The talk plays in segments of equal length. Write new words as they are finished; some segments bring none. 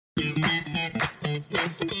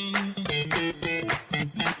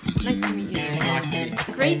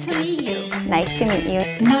Great to meet you. Nice to meet you.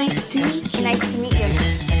 Nice to meet you. Nice to meet you.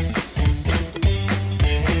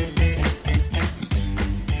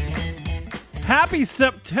 Happy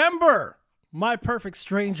September, my perfect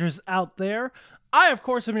strangers out there. I, of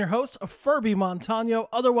course, am your host, Furby Montano,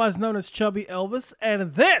 otherwise known as Chubby Elvis,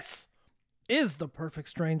 and this is the Perfect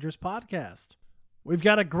Strangers podcast. We've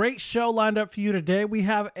got a great show lined up for you today. We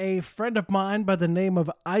have a friend of mine by the name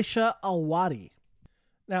of Aysha Alawadhi.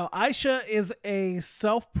 Now, Aysha is a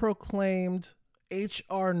self-proclaimed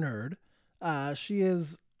HR nerd. She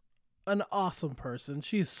is an awesome person.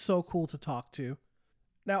 She's so cool to talk to.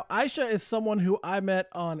 Now, Aysha is someone who I met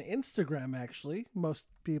on Instagram, actually. Most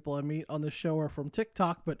people I meet on the show are from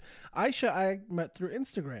TikTok, but Aysha I met through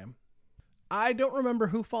Instagram. I don't remember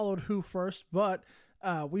who followed who first, but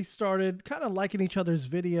we started kind of liking each other's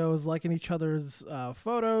videos, liking each other's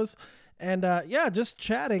photos, and just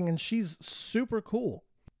chatting, and she's super cool.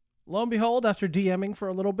 Lo and behold, after DMing for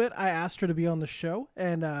a little bit, I asked her to be on the show,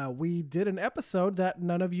 and we did an episode that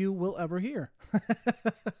none of you will ever hear.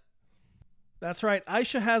 That's right.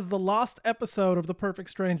 Aysha has the lost episode of the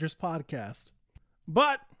Perfect Strangers podcast.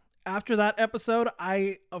 But after that episode,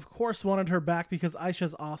 I, of course, wanted her back because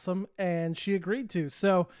Aysha's awesome, and she agreed to.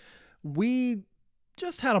 So we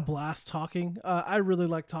just had a blast talking. I really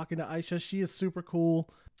like talking to Aysha. She is super cool.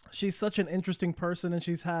 She's such an interesting person, and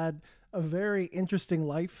she's had a very interesting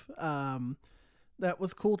life that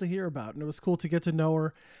was cool to hear about, and it was cool to get to know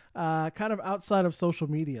her kind of outside of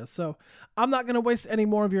social media. So I'm not going to waste any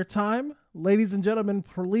more of your time. Ladies and gentlemen,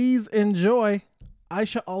 please enjoy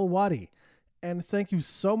Aysha Alawadhi, and thank you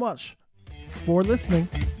so much for listening.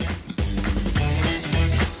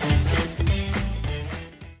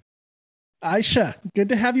 Aysha, good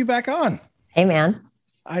to have you back on. Hey, man.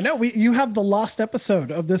 I know you have the lost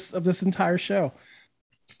episode of this entire show.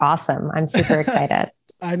 Awesome. I'm super excited.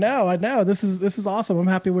 I know. This is awesome. I'm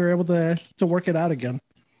happy we were able to work it out again.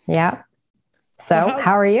 Yeah. So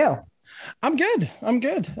how are you? I'm good. I'm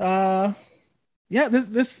good. I'm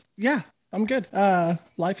good.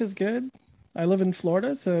 Life is good. I live in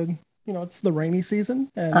Florida, so it's the rainy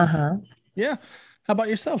season. And yeah. How about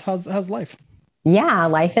yourself? How's life? Yeah,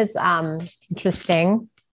 life is interesting.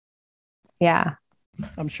 Yeah.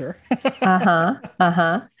 I'm sure. Yeah.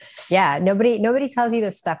 Nobody tells you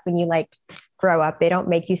this stuff when you grow up. They don't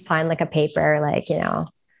make you sign a paper,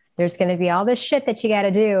 there's going to be all this shit that you got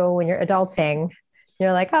to do when you're adulting.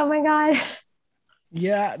 You're like, oh my God.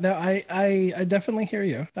 Yeah, no, I definitely hear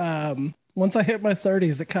you. Once I hit my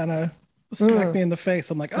 30s, it kind of smacked me in the face.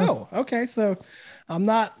 I'm like, oh, okay. So I'm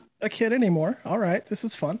not a kid anymore. All right. This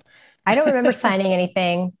is fun. I don't remember signing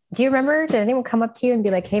anything. Do you remember? Did anyone come up to you and be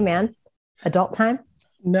like, hey man, adult time?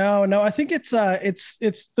 No. I think it's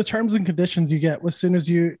the terms and conditions you get as soon as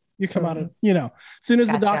you come out of, as soon as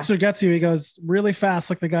the doctor gets you, he goes really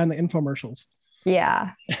fast, like the guy in the infomercials.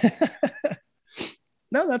 Yeah.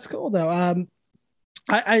 No, that's cool though.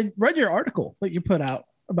 I read your article that you put out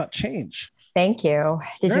about change. Thank you.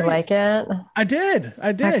 Did you like it? I did.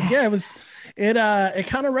 Okay. Yeah, it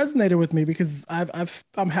kind of resonated with me because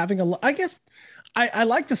I'm having I guess I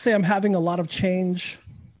like to say I'm having a lot of change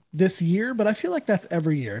this year, but I feel like that's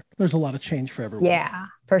every year. There's a lot of change for everyone. Yeah,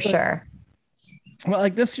 for sure. Well,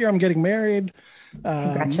 like this year I'm getting married.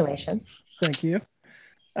 Congratulations. Thank you.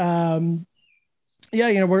 Yeah, me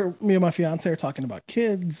and my fiance are talking about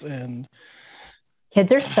kids, and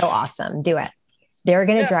kids are so awesome. Do it. They're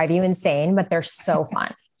going to drive you insane, but they're so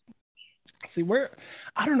fun. See, we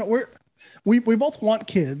both want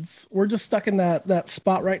kids. We're just stuck in that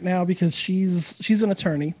spot right now because she's an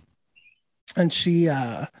attorney, and she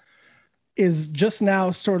is just now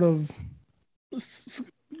sort of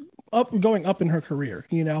going up in her career,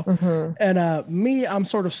 and me, I'm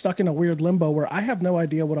sort of stuck in a weird limbo where I have no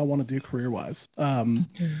idea what I want to do career-wise.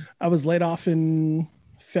 I was laid off in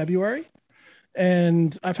February,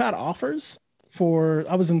 and I've had offers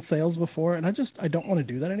I was in sales before, and I don't want to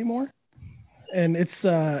do that anymore. And it's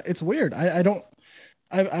weird.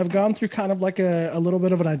 I've gone through kind of like a little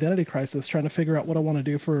bit of an identity crisis trying to figure out what I want to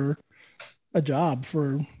do for a job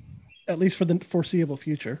for at least for the foreseeable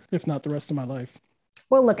future, if not the rest of my life.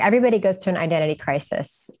 Well, look, everybody goes through an identity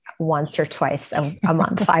crisis once or twice a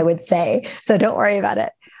month, I would say. So don't worry about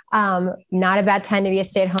it. Not a bad time to be a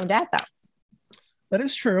stay-at-home dad, though. That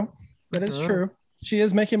is true. True. She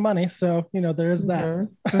is making money. So, there is that.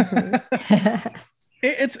 Mm-hmm.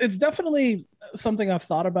 It's definitely something I've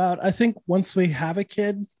thought about. I think once we have a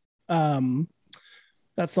kid,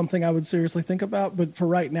 that's something I would seriously think about. But for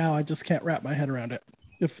right now, I just can't wrap my head around it.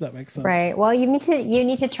 if that makes sense. Right. Well, you need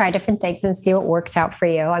to try different things and see what works out for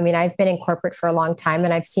you. I mean, I've been in corporate for a long time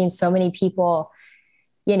and I've seen so many people,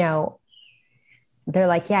 they're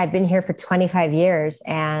like, yeah, I've been here for 25 years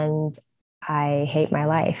and I hate my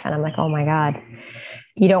life. And I'm like, oh my God,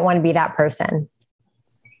 you don't want to be that person.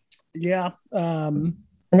 Yeah. And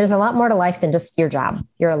there's a lot more to life than just your job.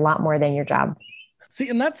 You're a lot more than your job. See,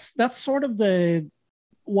 and that's sort of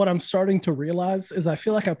what I'm starting to realize is I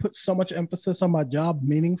feel like I put so much emphasis on my job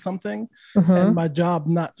meaning something and my job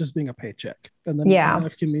not just being a paycheck. And then my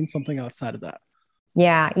life can mean something outside of that.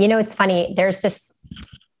 Yeah. You know, it's funny. There's this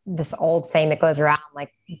old saying that goes around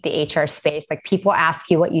like the HR space, like people ask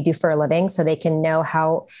you what you do for a living so they can know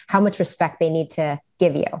how much respect they need to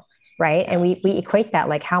give you. Right. And we equate that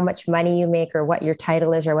like how much money you make or what your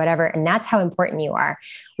title is or whatever. And that's how important you are,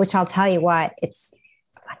 which I'll tell you what, it's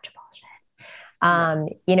a bunch of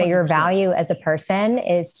bullshit. You know, 100%. Your value as a person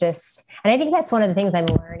is just, and I think that's one of the things I'm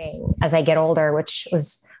learning as I get older, which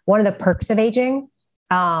was one of the perks of aging.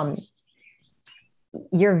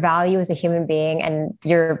 Your value as a human being and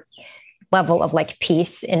your level of like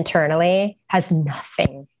peace internally has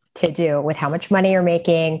nothing to do with how much money you're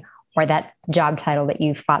making or that job title that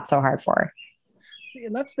you fought so hard for. See,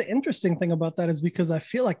 and that's the interesting thing about that is because I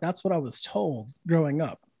feel like that's what I was told growing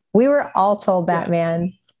up. We were all told that,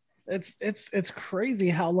 man. It's crazy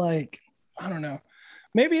how like, I don't know,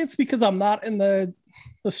 maybe it's because I'm not in the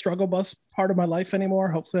struggle bus part of my life anymore.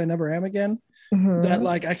 Hopefully I never am again. That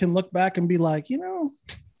like, I can look back and be like, you know,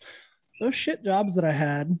 those shit jobs that I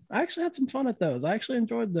had, I actually had some fun at those. I actually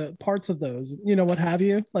enjoyed the parts of those, you know, what have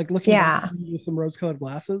you, like looking back with some rose colored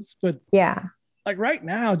glasses, but like right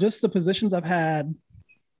now, just the positions I've had,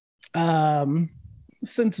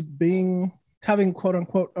 since having quote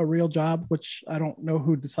unquote a real job, which I don't know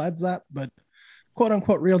who decides that, but quote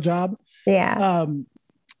unquote real job. Yeah.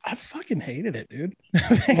 I fucking hated it, dude.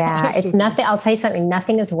 Yeah. It's nothing. I'll tell you something.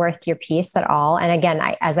 Nothing is worth your peace at all. And again,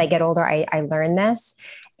 as I get older, I learn this.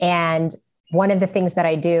 And one of the things that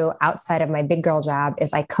I do outside of my big girl job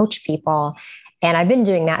is I coach people. And I've been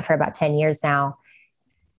doing that for about 10 years now.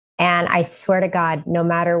 And I swear to God, no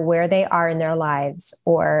matter where they are in their lives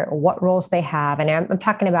or what roles they have, and I'm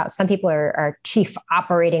talking about some people are chief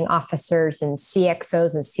operating officers and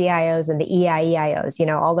CXOs and CIOs and the EIEIOs, you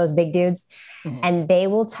know, all those big dudes. And they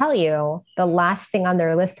will tell you the last thing on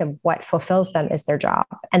their list of what fulfills them is their job.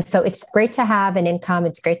 And so it's great to have an income.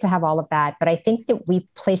 It's great to have all of that. But I think that we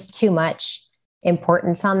place too much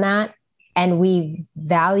importance on that and we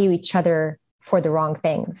value each other for the wrong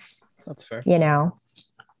things. That's fair. You know?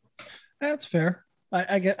 That's fair.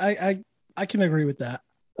 I can agree with that.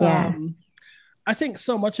 Yeah. I think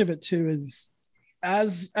so much of it too is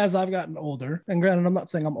as I've gotten older, and granted, I'm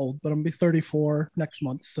not saying I'm old, but I'm gonna be 34 next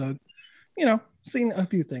month. So, you know, seen a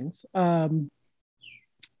few things.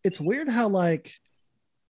 It's weird how like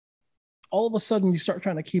all of a sudden you start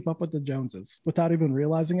trying to keep up with the Joneses without even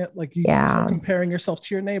realizing it. Like you start comparing yourself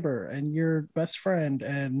to your neighbor and your best friend.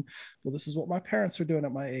 And well, this is what my parents were doing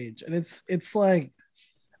at my age. And it's like,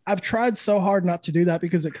 I've tried so hard not to do that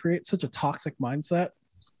because it creates such a toxic mindset.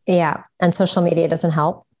 Yeah. And social media doesn't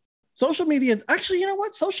help. Social media, actually, you know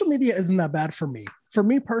what? Social media isn't that bad for me. For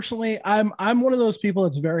me personally, I'm one of those people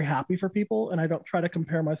that's very happy for people. And I don't try to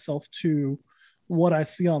compare myself to what I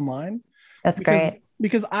see online. That's great.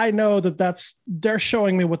 Because I know they're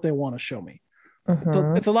showing me what they want to show me.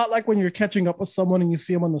 It's a lot like when you're catching up with someone and you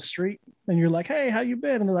see them on the street and you're like, hey, how you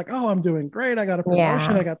been? And they're like, oh, I'm doing great. I got a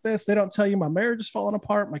promotion. I got this. They don't tell you my marriage is falling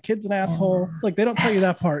apart. My kid's an asshole. Like they don't tell you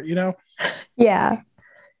that part, you know? Yeah.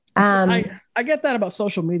 I get that about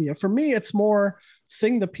social media. For me, it's more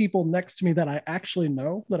seeing the people next to me that I actually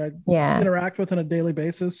know, that I interact with on a daily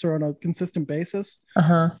basis or on a consistent basis.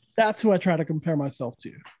 That's who I try to compare myself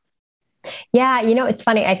to. Yeah, you know, it's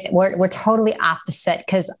funny. We're totally opposite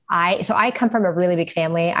because I come from a really big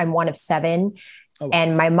family. I'm one of 7,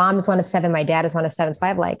 and my mom's one of 7. My dad is one of 7, so I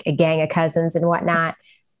have like a gang of cousins and whatnot.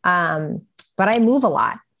 But I move a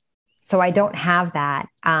lot, so I don't have that.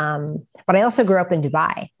 But I also grew up in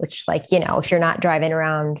Dubai, which, like, you know, if you're not driving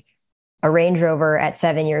around a Range Rover at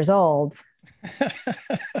 7 years old.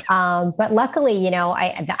 But luckily, you know,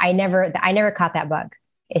 I never caught that bug.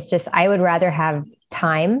 It's just I would rather have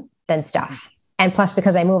time than stuff. And plus,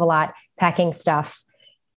 because I move a lot, packing stuff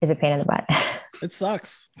is a pain in the butt. It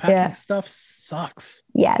sucks. Packing stuff sucks.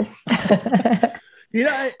 Yes. You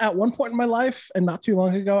know, at one point in my life and not too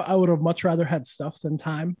long ago, I would have much rather had stuff than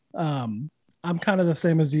time. I'm kind of the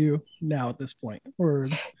same as you now at this point.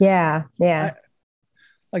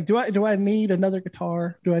 Do I need another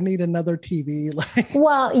guitar? Do I need another TV?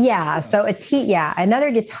 Well, yeah. So another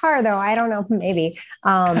guitar though. I don't know, maybe.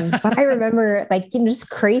 But I remember like, you know, just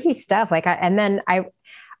crazy stuff. Like, I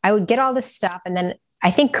would get all this stuff. And then I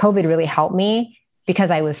think COVID really helped me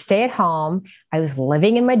because I was stay at home. I was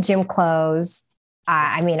living in my gym clothes.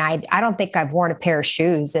 I mean, I don't think I've worn a pair of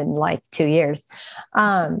shoes in like 2 years.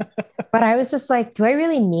 But I was just like, do I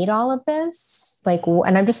really need all of this? Like,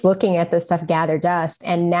 and I'm just looking at this stuff gather dust.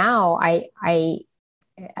 And now the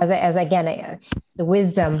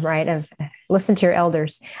wisdom, right, of listen to your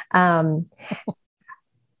elders. I'm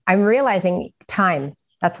realizing time.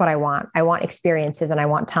 That's what I want. I want experiences and I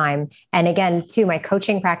want time. And again, too, my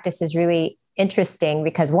coaching practice is really interesting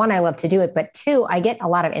because one, I love to do it, but two, I get a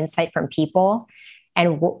lot of insight from people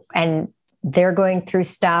and they're going through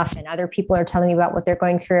stuff and other people are telling me about what they're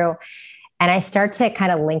going through. And I start to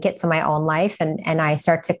kind of link it to my own life. And I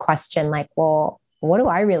start to question like, well, what do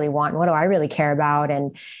I really want? What do I really care about?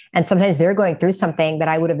 And sometimes they're going through something that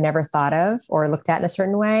I would have never thought of or looked at in a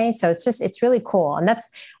certain way. So it's really cool. And that's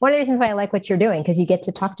one of the reasons why I like what you're doing, because you get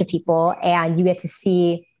to talk to people and you get to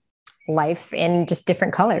see life in just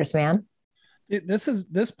different colors, man. This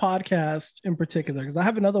podcast in particular, because I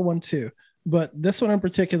have another one too, but this one in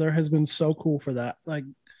particular has been so cool for that. Like,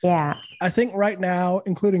 yeah, I think right now,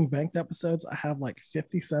 including banked episodes, I have like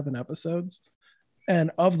 57 episodes.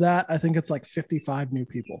 And of that, I think it's like 55 new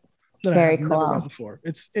people that I have never met before.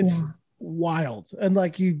 It's wild. And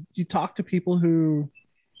like you talk to people who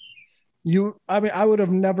I would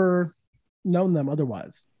have never known them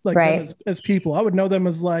otherwise. Like right. as people, I would know them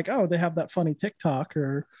as like, oh, they have that funny TikTok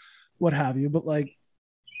or what have you. But like,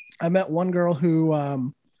 I met one girl who, I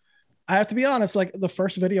have to be honest, like the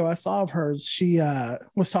first video I saw of hers, she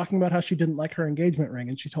was talking about how she didn't like her engagement ring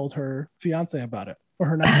and she told her fiance about it or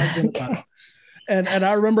her now husband about it. And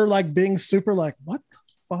I remember like being super like, what the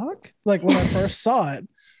fuck? Like when I first saw it.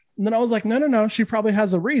 And then I was like, no, she probably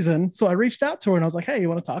has a reason. So I reached out to her and I was like, hey, you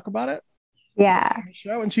want to talk about it? Yeah.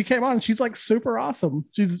 Show. And she came on and she's like super awesome.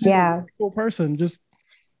 She's a really cool person. Just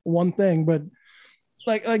one thing, but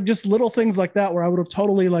like just little things like that where I would have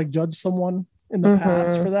totally like judged someone in the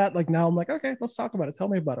past for that. Like now I'm like, okay, let's talk about it. Tell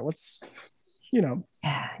me about it. What's,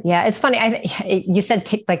 Yeah, it's funny. You said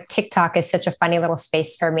TikTok is such a funny little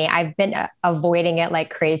space for me. I've been avoiding it like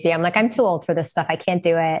crazy. I'm like, I'm too old for this stuff. I can't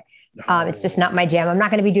do it. No. It's just not my jam. I'm not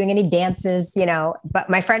going to be doing any dances, but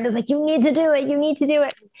my friend is like, you need to do it. You need to do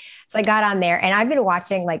it. So I got on there and I've been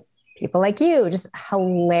watching like people like you, just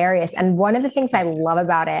hilarious. And one of the things I love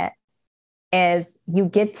about it is you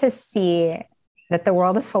get to see that the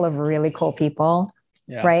world is full of really cool people.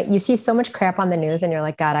 Yeah. Right. You see so much crap on the news and you're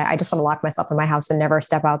like, God, I just want to lock myself in my house and never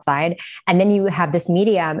step outside. And then you have this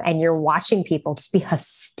medium and you're watching people just be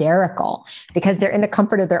hysterical because they're in the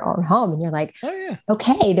comfort of their own home. And you're like, oh, yeah.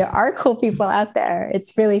 Okay, there are cool people out there.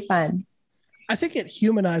 It's really fun. I think it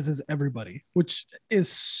humanizes everybody, which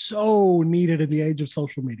is so needed in the age of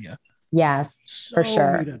social media. Yes, for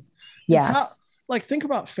sure. Needed. Yes. Like think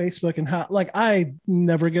about Facebook and how like I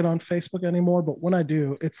never get on Facebook anymore. But when I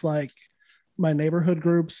do, it's like my neighborhood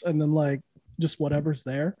groups and then like just whatever's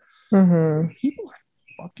there. People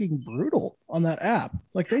are fucking brutal on that app.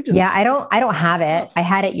 Like they just I don't have it. I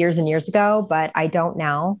had it years and years ago, but I don't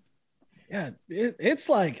now. Yeah, it's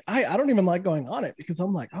like I don't even like going on it because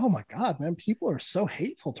I'm like, oh my God, man, people are so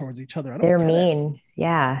hateful towards each other. They're mean.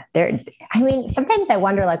 Yeah. Sometimes I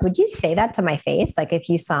wonder, like, would you say that to my face? Like if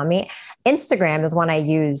you saw me? Instagram is one I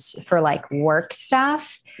use for like work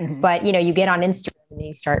stuff. But you get on Instagram and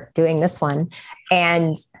you start doing this one.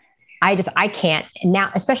 And I can't now,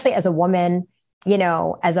 especially as a woman,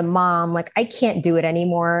 as a mom, like I can't do it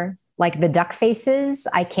anymore. Like the duck faces,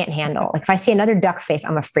 I can't handle. Like if I see another duck face,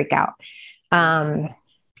 I'm a freak out.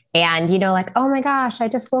 And like, oh my gosh, I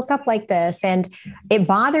just woke up like this. And it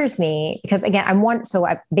bothers me because again, I'm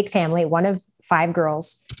a big family, one of 5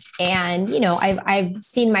 girls. And, I've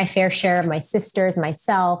seen my fair share of my sisters,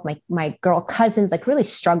 myself, my girl cousins, like really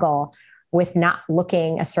struggle with not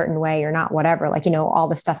looking a certain way or not whatever, like, all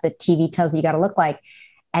the stuff that TV tells you got to look like.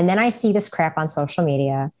 And then I see this crap on social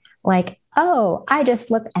media, like, oh, I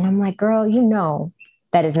just look, and I'm like, girl,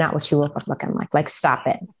 that is not what you look looking like. Like, stop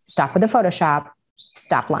it. Stop with the Photoshop.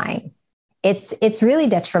 Stop lying. It's really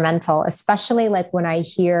detrimental, especially like when I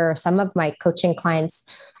hear some of my coaching clients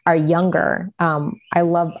are younger. I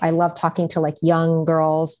love talking to like young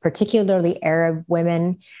girls, particularly Arab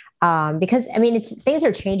women, because I mean, things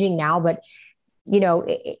are changing now, but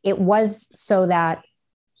it was so that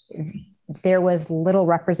there was little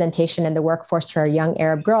representation in the workforce for young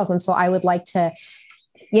Arab girls. And so I would like to,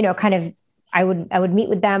 I would meet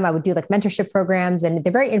with them. I would do like mentorship programs and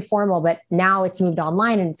they're very informal, but now it's moved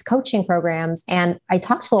online and it's coaching programs. And I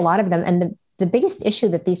talked to a lot of them. And the biggest issue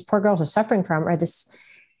that these poor girls are suffering from are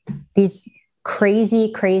these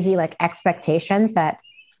crazy like expectations that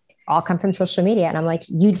all come from social media. And I'm like,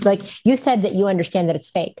 you said that you understand that it's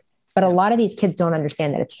fake, but a lot of these kids don't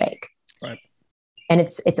understand that it's fake. Right. And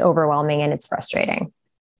it's overwhelming and it's frustrating.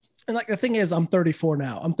 And like, the thing is, I'm 34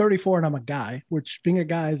 now. I'm 34 and I'm a guy, which being a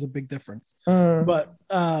guy is a big difference. But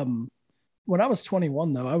when I was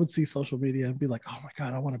 21, though, I would see social media and be like, oh my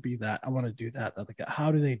God, I want to be that. I want to do that. Like,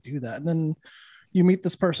 how do they do that? And then you meet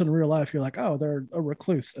this person in real life. You're like, oh, they're a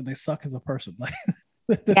recluse and they suck as a person. Like,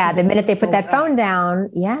 the minute they put that phone down.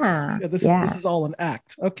 This is all an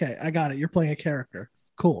act. Okay, I got it. You're playing a character.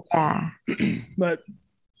 Cool. Yeah. But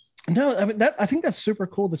no, I mean, I think that's super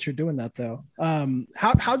cool that you're doing that, though.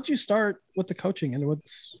 How did you start with the coaching, and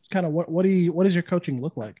what's kind of what does your coaching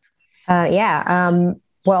look like?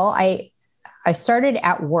 Well, I started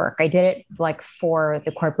at work. I did it like for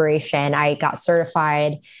the corporation. I got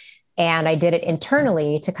certified and I did it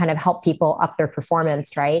internally to kind of help people up their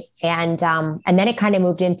performance. Right. And then it kind of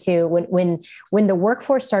moved into when the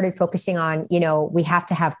workforce started focusing on, we have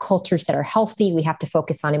to have cultures that are healthy. We have to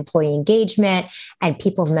focus on employee engagement, and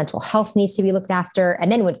people's mental health needs to be looked after.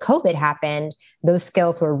 And then when COVID happened, those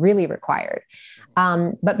skills were really required.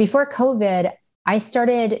 But before COVID, I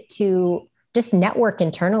started to just network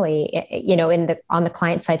internally, on the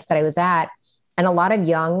client sites that I was at. And a lot of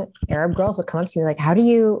young Arab girls would come up to me like, how do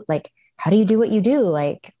you do what you do?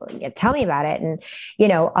 Like, tell me about it. And,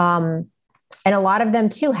 and a lot of them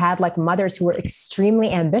too had like mothers who were extremely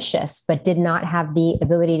ambitious, but did not have the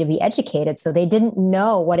ability to be educated. So they didn't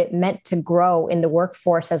know what it meant to grow in the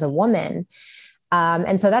workforce as a woman.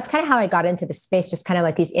 And so that's kind of how I got into the space, just kind of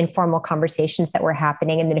like these informal conversations that were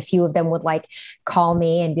happening. And then a few of them would like call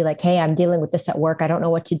me and be like, hey, I'm dealing with this at work. I don't know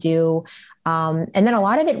what to do. And then a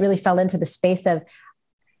lot of it really fell into the space of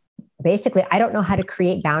basically, I don't know how to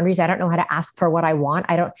create boundaries. I don't know how to ask for what I want.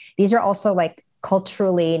 These are also like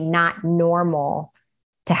culturally not normal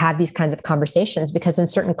to have these kinds of conversations, because in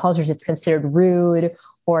certain cultures it's considered rude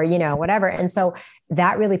or, whatever. And so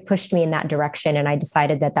that really pushed me in that direction. And I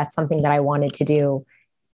decided that that's something that I wanted to do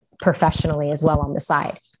professionally as well on the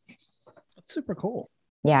side. That's super cool.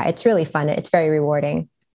 Yeah, it's really fun. It's very rewarding.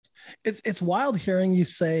 It's wild hearing you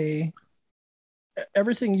say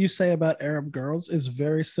everything you say about Arab girls is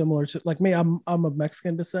very similar to, like, me. I'm of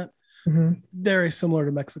Mexican descent. Mm-hmm. Very similar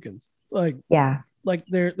to Mexicans. Like, yeah. Like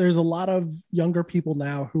there's a lot of younger people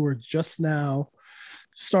now who are just now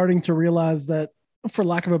starting to realize that, for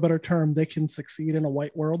lack of a better term, they can succeed in a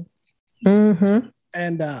white world. Mm-hmm.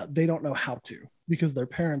 And they don't know how to, because their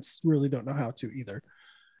parents really don't know how to either.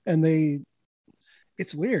 And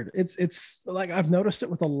it's weird. It's like, I've noticed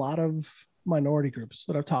it with a lot of minority groups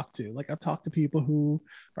that I've talked to. Like, I've talked to people who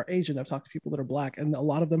are Asian. I've talked to people that are Black, and a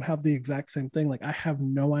lot of them have the exact same thing. Like, I have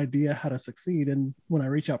no idea how to succeed. And when I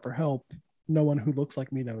reach out for help, no one who looks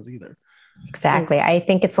like me knows either. Exactly. I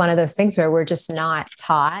think it's one of those things where we're just not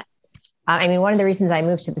taught. One of the reasons I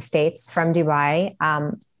moved to the States from Dubai,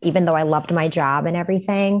 even though I loved my job and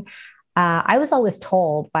everything, I was always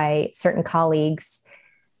told by certain colleagues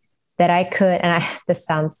that I could, and this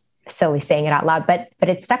sounds silly saying it out loud, but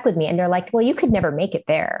it stuck with me. And they're like, well, you could never make it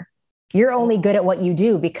there. You're only good at what you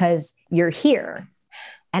do because you're here.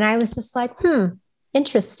 And I was just like,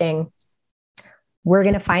 interesting. We're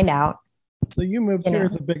going to find out. So you moved here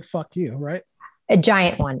as a big fuck you, right? A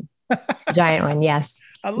giant one. Yes.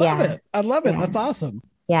 I love it. I love it. Yeah. That's awesome.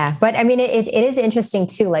 Yeah. But it is interesting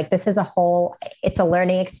too. Like, this is it's a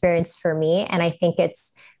learning experience for me. And I think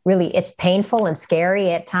it's painful and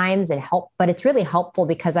scary at times but it's really helpful,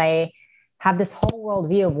 because I have this whole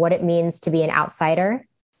worldview of what it means to be an outsider,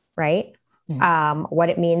 right? Mm-hmm. What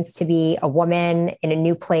it means to be a woman in a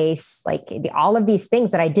new place, like all of these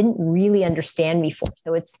things that I didn't really understand before.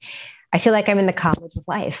 So I feel like I'm in the college of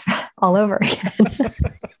life all over again.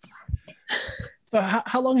 So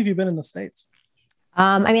how long have you been in the States?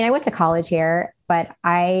 I went to college here, but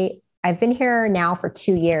I've been here now for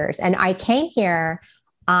 2 years, and I came here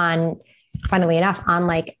funnily enough, on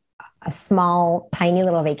like a small, tiny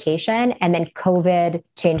little vacation. And then COVID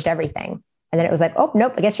changed everything. And then it was like, oh,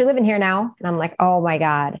 nope, I guess you're living here now. And I'm like, oh my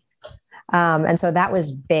God. And so that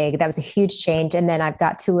was big. That was a huge change. And then I've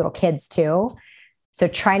got 2 little kids too. So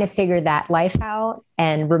trying to figure that life out,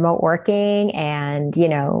 and remote working, and,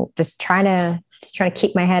 just trying to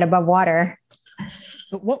keep my head above water.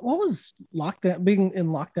 So what was being in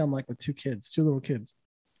lockdown like with 2 little kids?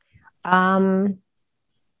 I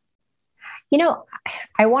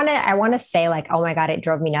want to say like, oh my God, it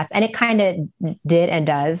drove me nuts. And it kind of did and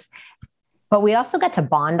does, but we also got to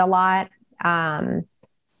bond a lot,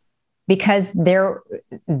 because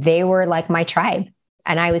they were like my tribe,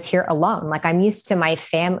 and I was here alone. Like, I'm used to my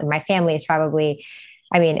family. My family is probably,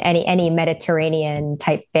 any Mediterranean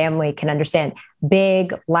type family can understand.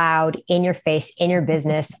 big, loud, in your face, in your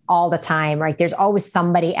business all the time, right? There's always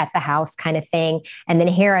somebody at the house kind of thing. And then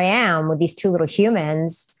here I am with these two little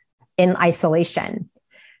humans in isolation.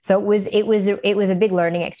 So it was a big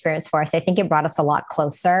learning experience for us. I think it brought us a lot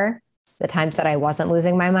closer, the times that I wasn't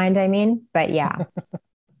losing my mind, I mean, but yeah.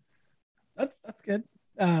 That's good.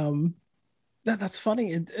 That's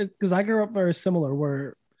funny because I grew up very similar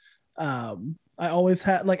where I always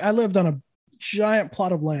had, like, I lived on a giant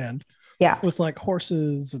plot of land with like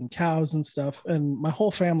horses and cows and stuff. And my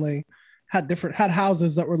whole family had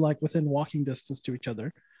houses that were like within walking distance to each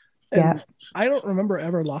other. And I don't remember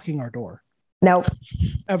ever locking our door. Nope.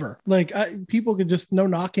 Ever. Like people could just, no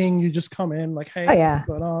knocking. You just come in like, hey, what's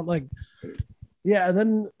going on? Like, yeah. And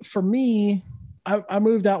then for me, I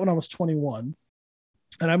moved out when I was 21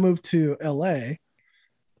 and I moved to LA,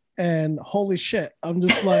 and holy shit, I'm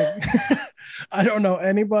just like, I don't know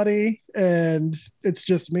anybody. And it's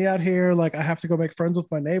just me out here. Like I have to go make friends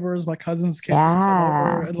with my neighbors, my cousins can't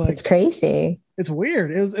come over. And like, it's crazy. It's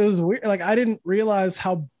weird. It was weird. Like I didn't realize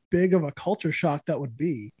how big of a culture shock that would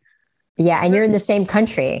be. Yeah. And you're in the same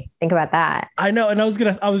country. Think about that. I know. And I was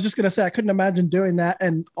just going to say, I couldn't imagine doing that.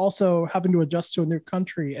 And also having to adjust to a new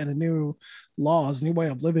country and a new laws, new way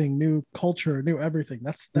of living, new culture, new everything.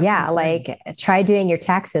 That's yeah. insane. Like try doing your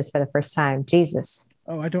taxes for the first time. Jesus.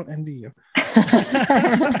 Oh, I don't envy you. Yeah,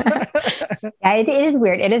 it is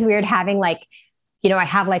weird. It is weird having like, you know, I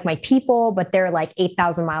have like my people, but they're like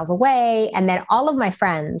 8,000 miles away. And then all of my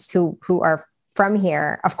friends who are from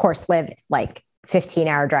here, of course, live like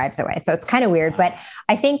 15-hour drives away. So it's kind of weird, but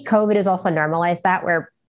I think COVID has also normalized that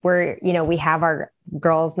where we're, you know, we have our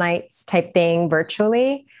girls' nights type thing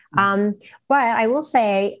virtually. But I will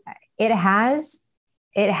say it has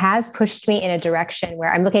pushed me in a direction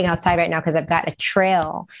where I'm looking outside right now because I've got a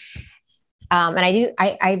trail. And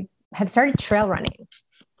I have started trail running.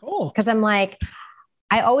 Cool. Because I'm like,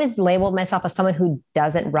 I always labeled myself as someone who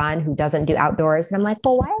doesn't run, who doesn't do outdoors. And I'm like,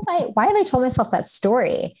 well, why have I told myself that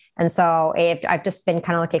story? And so I've just been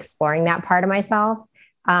kind of like exploring that part of myself.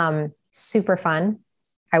 Super fun.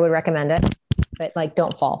 I would recommend it, but like,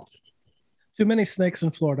 don't fall. Too many snakes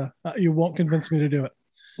in Florida. You won't convince me to do it.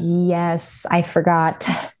 Yes, I forgot.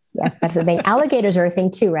 Yes, that's the thing. Alligators are a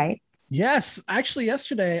thing too, right? Yes. Actually,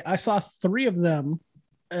 yesterday I saw 3 of them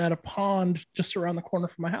at a pond just around the corner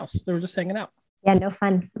from my house. They were just hanging out. Yeah, no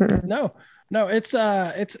fun. Mm-mm. No,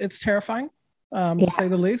 it's terrifying, to say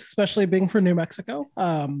the least, especially being from New Mexico.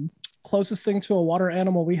 Closest thing to a water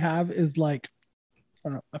animal we have is like, I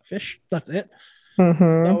don't know, a fish. That's it.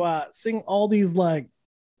 Mm-hmm. So seeing all these like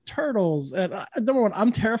turtles, and number one,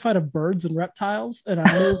 I'm terrified of birds and reptiles, and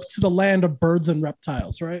I moved to the land of birds and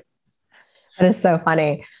reptiles, right? That is so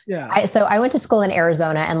funny. Yeah. So I went to school in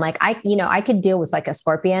Arizona, and like I could deal with like a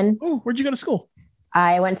scorpion. Oh, where'd you go to school?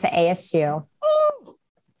 I went to ASU. Oh,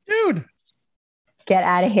 dude. Get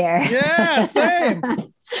out of here. Yeah, same.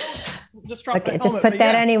 Just drop okay, just put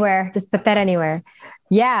that anywhere. Just put that anywhere.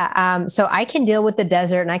 Yeah. So I can deal with the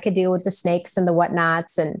desert, and I could deal with the snakes and the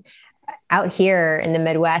whatnots. And out here in the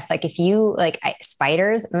Midwest, like if you like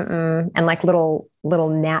spiders and like little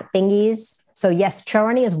gnat thingies. So yes, trail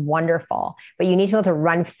running is wonderful, but you need to be able to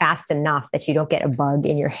run fast enough that you don't get a bug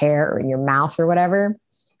in your hair or in your mouth or whatever.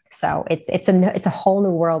 So it's a whole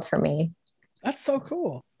new world for me. That's so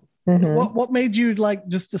cool. Mm-hmm. What made you like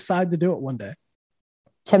just decide to do it one day?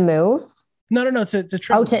 To move? No, to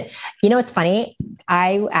travel. Oh, you know, it's funny.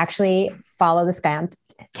 I actually follow this guy on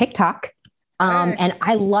TikTok. And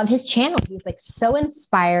I love his channel. He's like so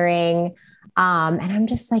inspiring. And I'm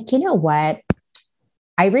just like, you know what?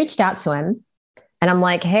 I reached out to him and I'm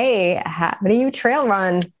like, hey, how do you trail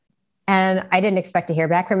run? And I didn't expect to hear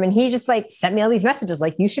back from him. And he just like sent me all these messages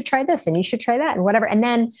like, you should try this and you should try that and whatever. And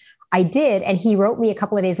then I did. And he wrote me a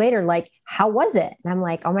couple of days later, like, how was it? And I'm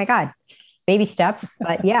like, oh my God, baby steps.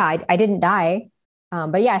 But yeah, I didn't die.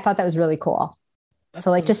 But yeah, I thought that was really cool. That's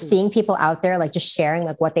so like just cool. Seeing people out there, like just sharing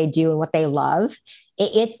like what they do and what they love.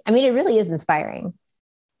 It really is inspiring.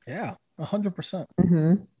 Yeah, 100%.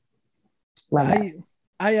 Mm-hmm. Love it.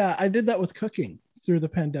 I did that with cooking through the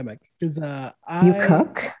pandemic because you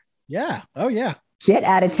cook? Yeah. Oh yeah. Get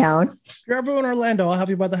out of town. If you're ever in Orlando, I'll have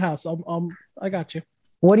you by the house. I got you.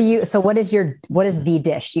 What is the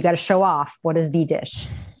dish? You got to show off. What is the dish?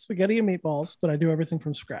 Spaghetti and meatballs, but I do everything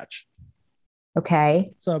from scratch.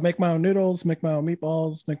 Okay. So make my own noodles, make my own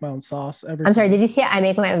meatballs, make my own sauce. Everything. I'm sorry. Did you say I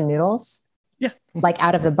make my own noodles? Yeah. Like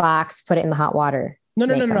out of the box, put it in the hot water. No.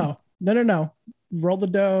 Roll the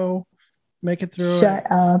dough, make it through. Shut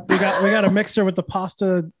up. We got a mixer with the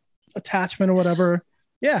pasta attachment or whatever.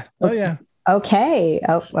 Yeah. Oh yeah. Okay.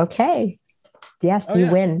 Oh, okay. Yes, you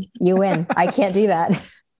win. You win. I can't do that.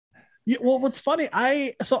 Yeah, well, what's funny,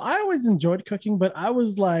 I always enjoyed cooking, but I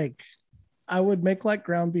was like, I would make like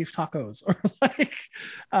ground beef tacos or like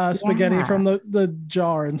spaghetti Yeah. from the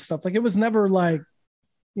jar and stuff. Like it was never like,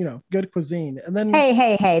 good cuisine. And then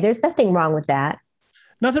Hey, there's nothing wrong with that.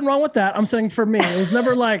 nothing wrong with that. I'm saying for me, it was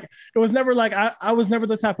never like I was never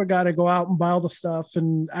the type of guy to go out and buy all the stuff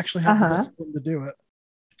and actually have the Uh-huh. discipline to do it.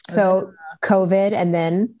 And then So COVID and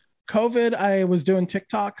then COVID, I was doing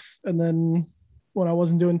TikToks, and then when I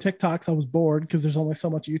wasn't doing TikToks, I was bored because there's only so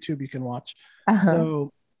much YouTube you can watch. uh-huh.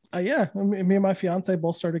 So, yeah, me and my fiance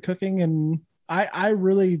both started cooking, and I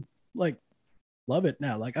really like love it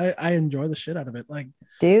now. Like I enjoy the shit out of it. Like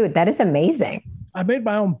Dude, that is amazing. I made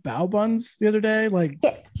my own bao buns the other day. Like,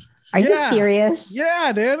 Yeah. Are you yeah, serious?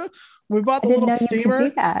 yeah, dude. We bought I the didn't little know you could steamer. do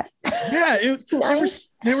that. Yeah,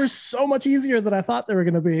 Nice. they were so much easier than I thought they were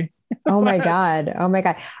gonna be. Oh my God. Oh my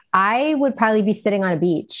God. I would probably be sitting on a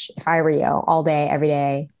beach if I were you all day, every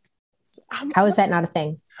day. I'm, How I'm is not that not a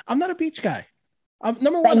thing? I'm not a beach guy.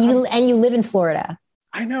 Number But one, and you live in Florida.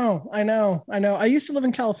 I know. I used to live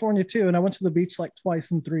in California too, and I went to the beach like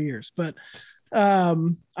twice in 3 years. But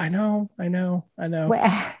I know.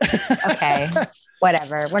 Okay.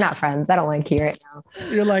 Whatever. We're not friends. I don't like you right now.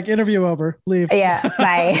 You're like, interview over, leave. Yeah.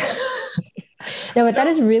 Bye. No, but that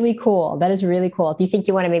No, is really cool. That is really cool. Do you think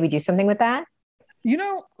you want to maybe do something with that? you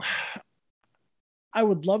know, I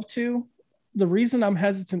would love to. The reason I'm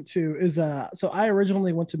hesitant to is so I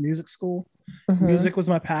originally went to music school. Mm-hmm. Music was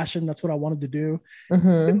my passion. That's what I wanted to do.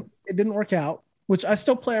 Mm-hmm. It didn't work out, which I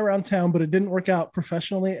still play around town, but it didn't work out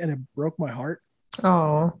professionally, and it broke my heart.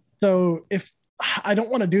 Oh, So if I don't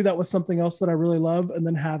want to do that with something else that I really love and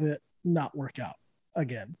then have it not work out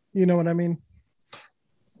again. You know what I mean?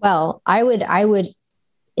 well, I would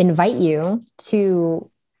invite you to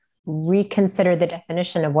reconsider the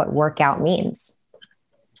definition of what workout means.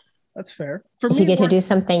 That's fair. For If me, you get to do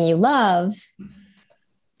something you love,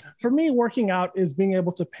 working out is being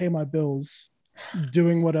able to pay my bills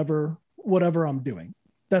doing whatever I'm doing.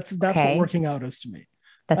 That's what okay, working out is to me.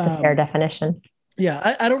 that's a fair Um, definition.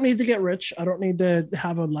 yeah, I don't need to get rich. I don't need to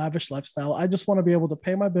have a lavish lifestyle. I just want to be able to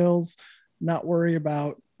pay my bills, not worry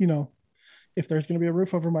about, if there's going to be a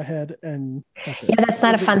roof over my head, and that's it. Yeah, that's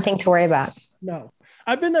not a fun thing to worry about. No,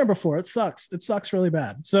 I've been there before. It sucks. It sucks really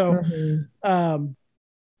bad. So, Mhm.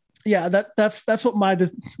 yeah, that's what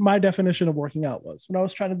my definition of working out was. When I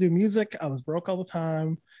was trying to do music, I was broke all the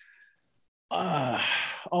time. Uh,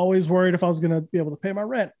 Always worried if I was going to be able to pay my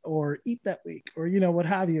rent or eat that week or what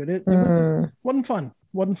have you. And it was just wasn't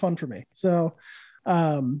fun for me. So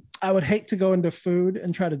I would hate to go into food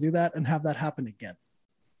and try to do that and have that happen again.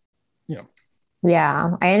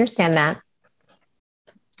 Yeah, I understand that.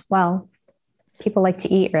 Well, people like to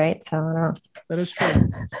eat, right? So I don't know. That is true.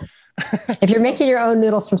 If you're making your own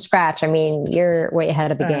noodles from scratch, I mean, you're way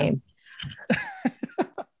ahead of the game.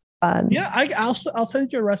 Yeah, I'll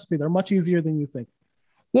send you a recipe. They're much easier than you think.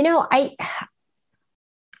 You know, I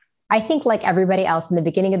think like everybody else in the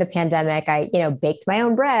beginning of the pandemic, I, baked my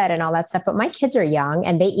own bread and all that stuff, but my kids are young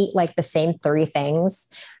and they eat like the same three things.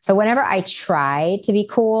 So whenever I try to be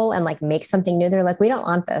cool and like make something new, they're like, we don't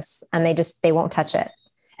want this. And they won't touch it.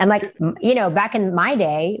 And like, back in my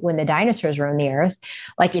day when the dinosaurs roamed the earth,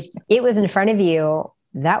 like if it was in front of you,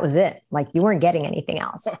 that was it. Like you weren't getting anything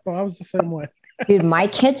else. Oh, I was the same way. Dude, my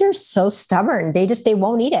kids are so stubborn. They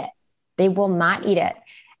won't eat it. They will not eat it.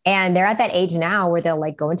 And they're at that age now where they'll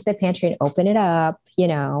like go into the pantry and open it up,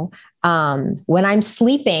 when I'm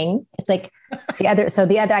sleeping, it's like I got to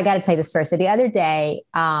tell you the story. So the other day,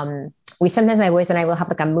 sometimes my boys and I will have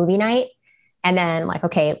like a movie night and then like,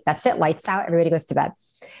 okay, that's it. Lights out. Everybody goes to bed.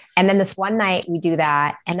 And then this one night we do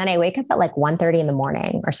that. And then I wake up at like 1:30 in the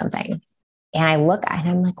morning or something. And I look and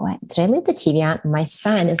I'm like, what? Did I leave the TV on? My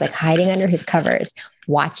son is like hiding under his covers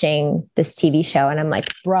watching this TV show. And I'm like,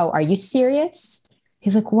 bro, are you serious?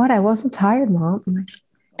 He's like, what? I wasn't tired, Mom. I'm like,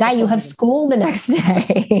 Guy, you have school the next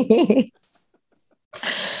day.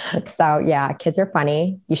 So yeah, kids are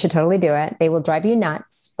funny. You should totally do it. They will drive you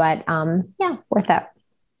nuts, but yeah, worth it.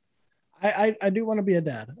 I do want to be a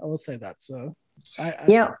dad. I will say that. So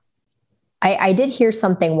I did hear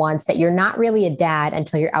something once that you're not really a dad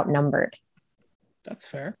until you're outnumbered. That's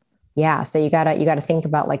fair. Yeah. So you gotta think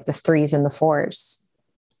about like the 3s and the 4s.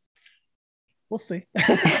 We'll see.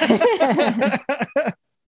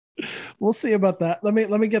 We'll see about that. Let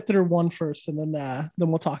me get through 1 first, and then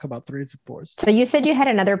we'll talk about 3s and 4s. So you said you had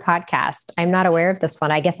another podcast. I'm not aware of this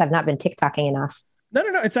one. I guess I've not been TikToking enough. No.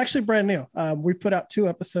 It's actually brand new. We put out 2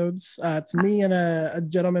 episodes. It's me and a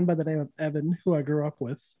gentleman by the name of Evan, who I grew up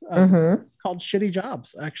with. It's called Shitty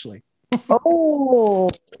Jobs, actually. Oh,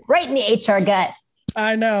 right in the HR gut.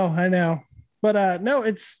 I know. But no,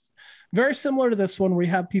 it's very similar to this one. We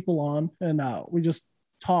have people on and we just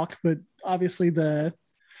talk, but obviously the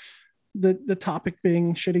topic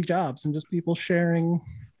being shitty jobs and just people sharing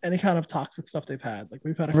any kind of toxic stuff they've had. Like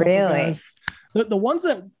we've had a couple guys. The ones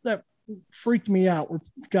that freaked me out were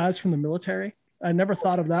guys from the military. I never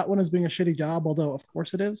thought of that one as being a shitty job, although of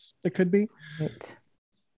course it is. It could be. Right.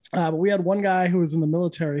 But we had one guy who was in the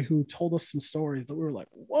military who told us some stories that we were like,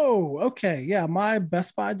 whoa, okay, yeah, my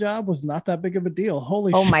Best Buy job was not that big of a deal.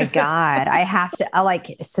 Holy shit. Oh my God. I have to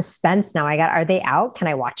like suspense now. Are they out? Can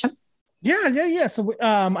I watch them? Yeah. So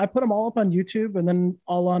I put them all up on YouTube and then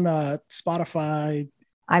all on Spotify.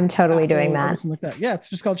 I'm totally Apple, doing that. Everything like that. Yeah, it's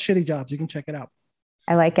just called Shitty Jobs. You can check it out.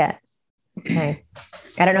 I like it. Okay.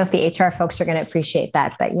 I don't know if the HR folks are going to appreciate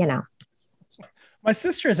that, but you know. My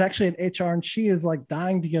sister is actually in HR and she is like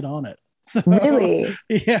dying to get on it. So, really?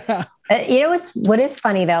 Yeah. You know, what is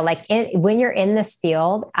funny though, like when you're in this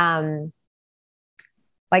field, like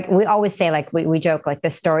we always say, like we joke, like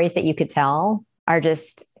the stories that you could tell are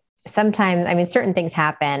just sometimes, I mean, certain things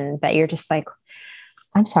happen that you're just like,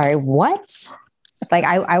 I'm sorry, what? Like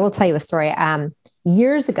I will tell you a story.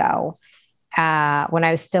 Years ago, when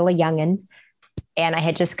I was still a youngin' and I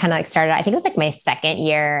had just kind of like started, I think it was like my second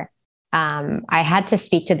year. I had to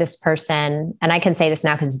speak to this person, and I can say this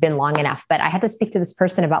now because it's been long enough, but I had to speak to this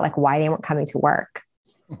person about like why they weren't coming to work.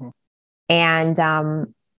 Mm-hmm. And,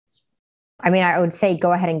 I mean, I would say,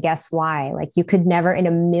 go ahead and guess why. Like you could never in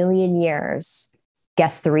a million years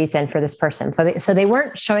guess the reason for this person. So they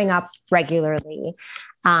weren't showing up regularly.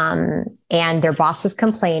 And their boss was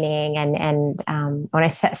complaining. And when I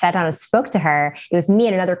sat down and spoke to her, it was me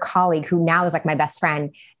and another colleague who now is like my best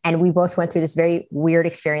friend. And we both went through this very weird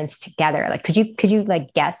experience together. Like, could you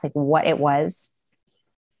like guess like what it was?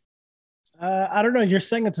 I don't know. You're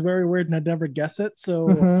saying it's very weird and I'd never guess it. So,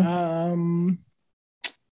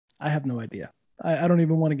 I have no idea. I don't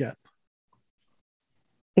even want to guess.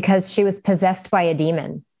 Because she was possessed by a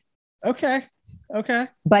demon. Okay.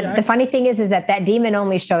 But yeah, the funny thing is that demon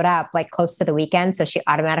only showed up like close to the weekend. So she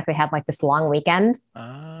automatically had like this long weekend.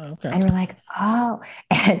 Okay. And we're like, oh,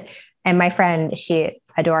 and my friend, she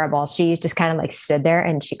adorable. She just kind of like stood there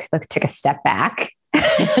and she took a step back.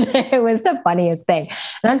 It was the funniest thing.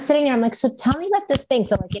 And I'm sitting there, I'm like, so tell me about this thing.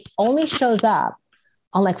 So like, it only shows up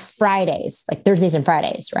on like Fridays, like Thursdays and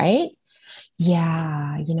Fridays, right?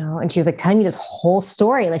 Yeah. You know, and she was like telling me this whole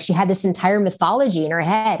story. Like she had this entire mythology in her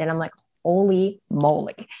head. And I'm like, holy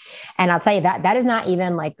moly. And I'll tell you that is not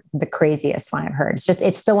even like the craziest one I've heard.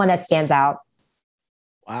 It's still one that stands out.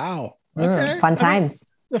 Wow. Okay. Fun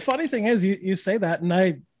times. The funny thing is you say that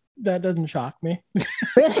and that doesn't shock me.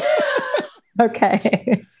 Really?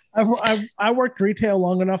 Okay. I worked retail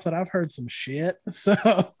long enough that I've heard some shit. So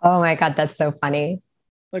oh my God, that's so funny.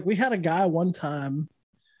 Like we had a guy one time.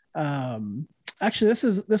 Actually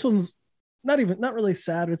this one's not really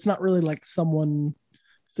sad. It's not really like someone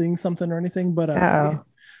seeing something or anything, but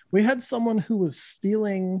we had someone who was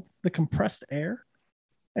stealing the compressed air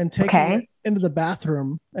and taking it into the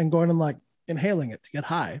bathroom and going and like inhaling it to get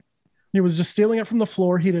high. He was just stealing it from the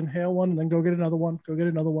floor. He'd inhale one and then go get another one, go get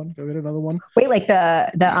another one, go get another one. Wait, like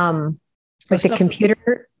the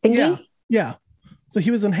computer thingy? Yeah. So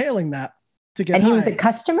he was inhaling that to get and high. He was a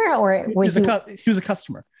customer or he was a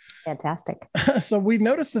customer. Fantastic. So we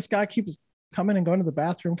noticed this guy keeps coming and going to the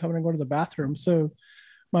bathroom. So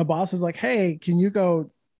my boss is like, hey, can you go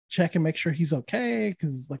check and make sure he's okay?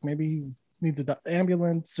 Because like maybe he needs an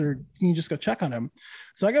ambulance, or can you just go check on him?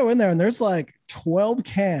 So I go in there and there's like 12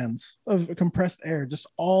 cans of compressed air just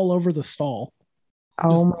all over the stall.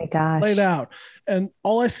 Oh my gosh. Laid out. And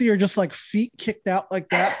all I see are just like feet kicked out like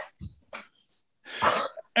that.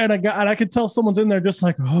 and I could tell someone's in there just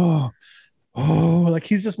like, oh, like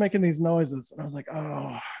he's just making these noises. And I was like, oh,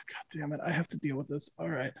 God damn it. I have to deal with this. All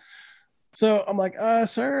right. So I'm like,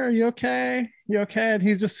 sir, are you okay? And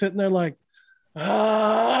he's just sitting there like,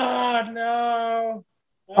 oh, no.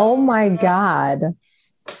 Oh my God.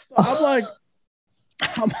 So I'm like,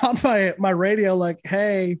 I'm on my radio like,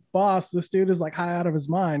 hey, boss, this dude is like high out of his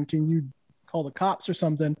mind. Can you call the cops or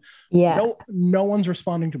something? Yeah. No one's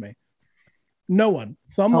responding to me. No one.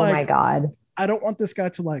 So I'm like, oh my God. I don't want this guy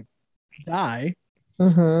to like die.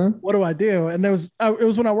 Mm-hmm. What do I do? And it was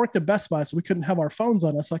when I worked at Best Buy, so we couldn't have our phones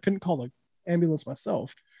on us. So I couldn't call the ambulance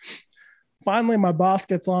myself. Finally, my boss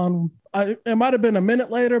gets on. It might have been a minute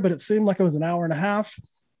later, but it seemed like it was an hour and a half.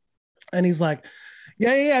 And he's like,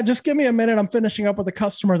 yeah, just give me a minute. I'm finishing up with a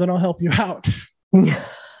customer, then I'll help you out. Did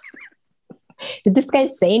this guy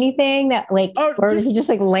say anything that like, or was he just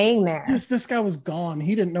like laying there? This guy was gone.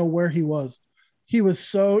 He didn't know where he was. He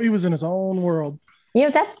was in his own world. You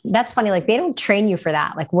know, that's funny. Like they don't train you for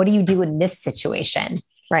that. Like, what do you do in this situation?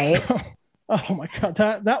 right? Oh my God.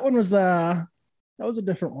 That one was that was a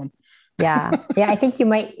different one. Yeah. I think you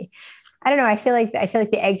might, I don't know. I feel like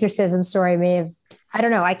the exorcism story may have, I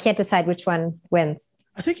don't know. I can't decide which one wins.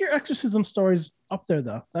 I think your exorcism story's up there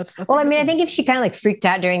though. That's well, I mean, I think if she kind of like freaked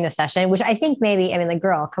out during the session, which I think maybe, I mean, like,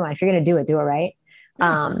 girl, come on, if you're going to do it right.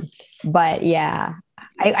 Yeah. But yeah,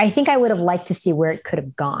 I think I would have liked to see where it could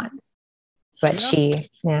have gone, but she,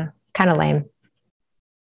 kind of lame.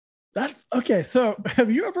 That's okay. So have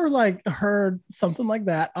you ever like heard something like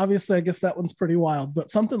that? Obviously, I guess that one's pretty wild, but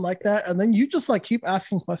something like that. And then you just like keep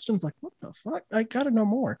asking questions like, what the fuck? I got to know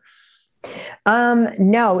more.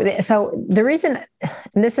 No. So the reason,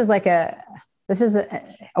 and this is a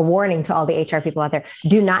warning to all the HR people out there,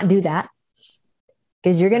 do not do that,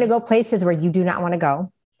 because you're going to go places where you do not want to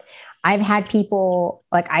go. I've had people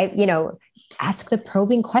like, ask the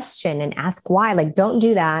probing question and ask why. Like, don't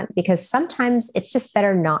do that, because sometimes it's just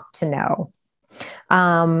better not to know.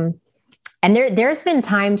 And there's been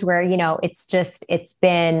times where, it's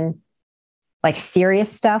been like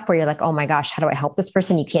serious stuff where you're like, oh my gosh, how do I help this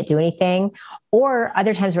person? You can't do anything. Or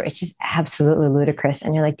other times where it's just absolutely ludicrous.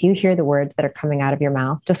 And you're like, do you hear the words that are coming out of your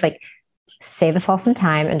mouth? Just like, save us all some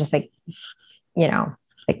time and just like,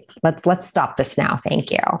 like, let's stop this now.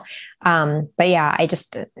 Thank you. But yeah,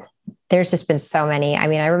 there's just been so many. I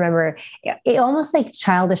mean, I remember it almost like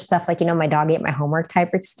childish stuff, like, my dog ate my homework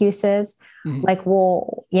type excuses. Mm-hmm. Like,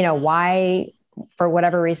 well, why, for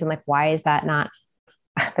whatever reason, like, why is that not,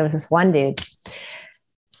 there was this one dude,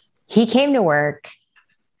 he came to work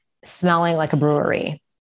smelling like a brewery,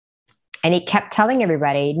 and he kept telling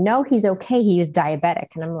everybody, no, he's okay. He was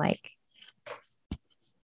diabetic. And I'm like,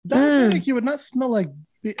 diabetic, you would not smell like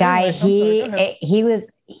guy. Anyway, he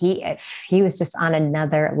was just on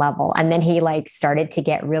another level. And then he like started to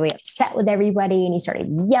get really upset with everybody, and he started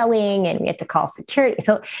yelling, and we had to call security.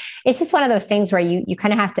 So it's just one of those things where you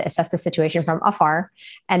kind of have to assess the situation from afar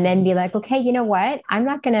and then be like, okay, you know what? I'm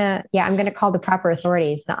going to call the proper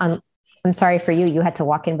authorities. I'm sorry for you. You had to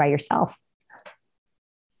walk in by yourself.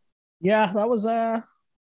 Yeah, that was an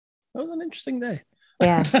interesting day.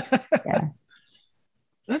 Yeah. Yeah.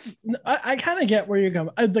 I kind of get where you're going.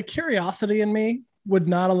 The curiosity in me would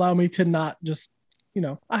not allow me to not just,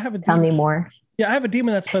 I have a demon. Tell me more. Yeah, I have a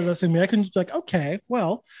demon that's possessing me. I couldn't just be like, okay,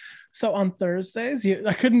 well, so on Thursdays,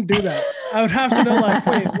 I couldn't do that. I would have to know,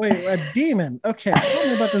 like, wait, a demon. Okay, tell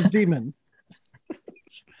me about this demon.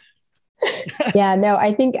 Yeah, no,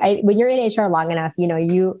 I think when you're in HR long enough,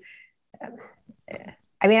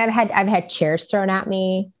 I've had chairs thrown at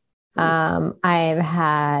me. I've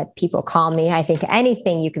had people call me, I think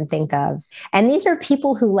anything you can think of. And these are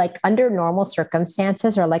people who, like, under normal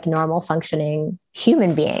circumstances are like normal functioning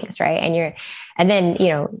human beings. Right. And then,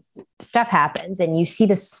 stuff happens and you see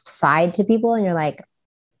this side to people and you're like,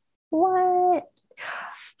 what?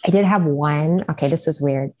 I did have one. Okay. This was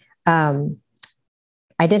weird.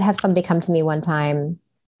 I did have somebody come to me one time.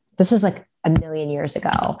 This was like a million years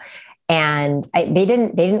ago. And they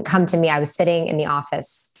didn't come to me. I was sitting in the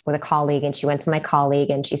office with a colleague, and she went to my colleague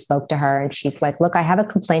and she spoke to her, and she's like, look, I have a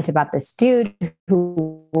complaint about this dude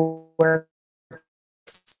who works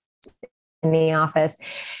in the office.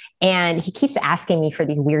 And he keeps asking me for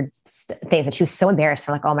these weird things. And she was so embarrassed.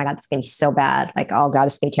 I'm like, oh my God, this is going to be so bad. Like, oh God,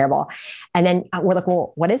 this is going to be terrible. And then we're like,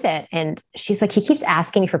 well, what is it? And she's like, he keeps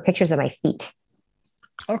asking me for pictures of my feet.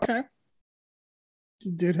 Okay.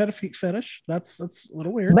 Dude had a feet fetish. That's a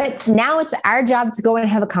little weird. But now it's our job to go and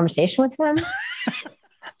have a conversation with him.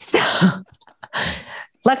 So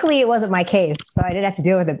luckily it wasn't my case, so I didn't have to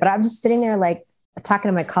deal with it. But I'm just sitting there like talking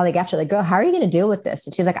to my colleague after, like, girl, how are you going to deal with this?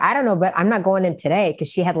 And she's like, I don't know, but I'm not going in today,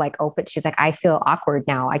 because she had like opened. She's like, I feel awkward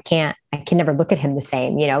now. I can never look at him the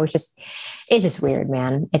same. It's just weird,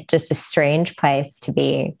 man. It's just a strange place to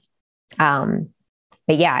be. But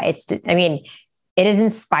yeah, it has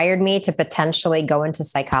inspired me to potentially go into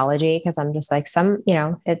psychology, because I'm just like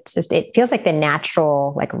it feels like the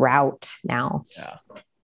natural like route now. Yeah.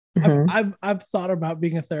 Mm-hmm. I've thought about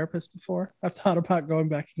being a therapist before. I've thought about going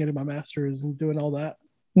back and getting my master's and doing all that.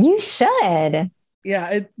 You should.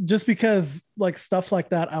 Yeah. Just because like stuff like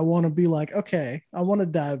that, I want to be like, okay, I want to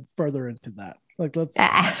dive further into that. Like, let's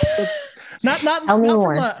not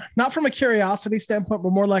from a curiosity standpoint,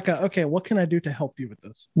 but more like okay, what can I do to help you with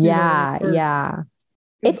this? Yeah. Yeah.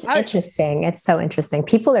 It's interesting. It's so interesting.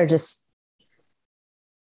 People are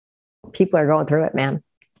going through it, man.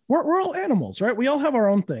 We're all animals, right? We all have our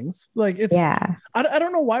own things. Like, it's, yeah. I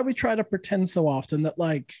don't know why we try to pretend so often that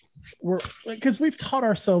like because we've taught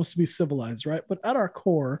ourselves to be civilized, right? But at our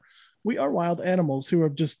core, we are wild animals who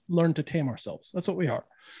have just learned to tame ourselves. That's what we are.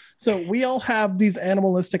 So we all have these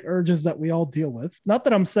animalistic urges that we all deal with. Not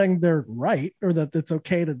that I'm saying they're right or that it's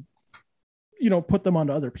okay to, put them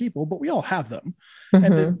onto other people, but we all have them.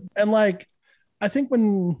 And like, I think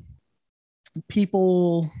when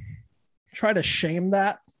people try to shame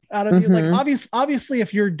that out of you, like obviously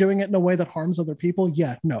if you're doing it in a way that harms other people,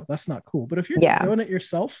 no, that's not cool. But if you're just doing it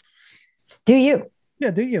yourself, do you?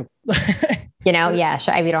 Yeah, do you?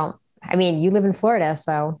 Sure. You live in Florida,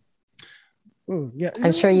 so ooh, yeah.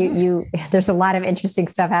 I'm sure you there's a lot of interesting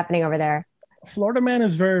stuff happening over there. Florida man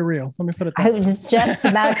is very real. Let me put it that way. I was just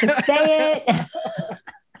about to say it.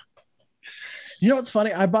 You know what's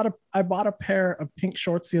funny? I bought a pair of pink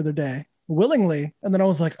shorts the other day willingly, and then I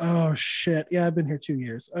was like, oh shit, yeah, I've been here 2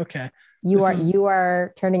 years. Okay. You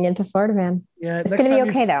are turning into Florida man. Yeah, it's gonna be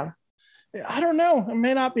okay though. I don't know. It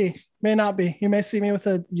may not be. You may see me with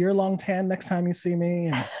a year-long tan next time you see me,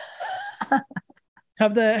 and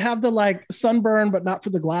have the like sunburn, but not for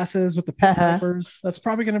the glasses with the pink peppers. That's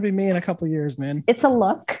probably going to be me in a couple of years, man. It's a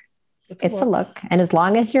look. It's a look. And as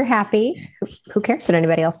long as you're happy, who cares what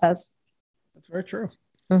anybody else says? That's very true.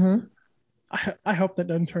 I hope that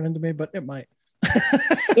doesn't turn into me, but it might.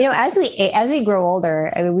 As we grow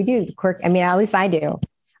older, we do the quirk. At least I do.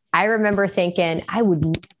 I remember thinking I would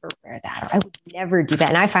never wear that. Or I would never do that.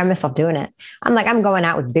 And I find myself doing it. I'm going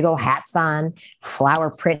out with big old hats on,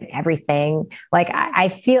 flower print, everything. Like I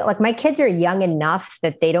feel like my kids are young enough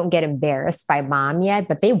that they don't get embarrassed by mom yet,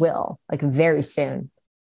 but they will, like very soon.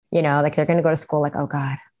 Like they're going to go to school like, oh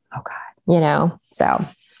God. So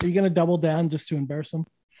are you going to double down just to embarrass them?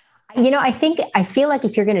 I feel like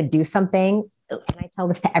if you're going to do something, and I tell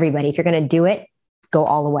this to everybody, if you're going to do it, go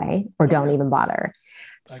all the way or don't even bother.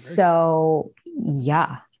 So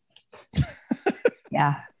yeah.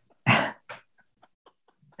 I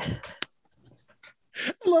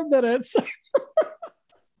love that answer.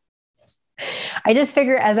 I just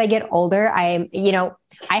figure as I get older, I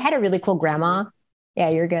had a really cool grandma. Yeah,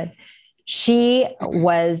 you're good. She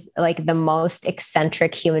was like the most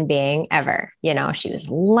eccentric human being ever. She was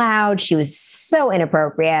loud. She was so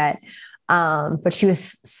inappropriate. But she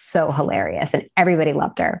was so hilarious and everybody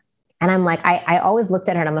loved her. And I'm like, I always looked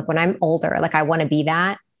at her and I'm like, when I'm older, like I want to be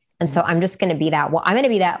that. And so I'm just going to be that. Well, I'm going to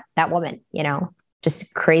be that woman,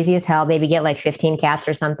 just crazy as hell, maybe get like 15 cats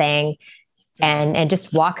or something and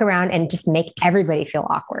just walk around and just make everybody feel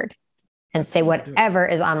awkward and say whatever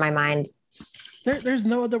is on my mind. There's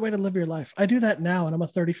no other way to live your life. I do that now. And I'm a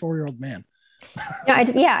 34-year-old man.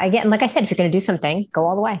 Again, like I said, if you're going to do something, go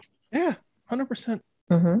all the way. Yeah. 100%.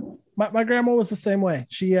 My grandma was the same way.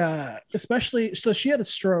 She she had a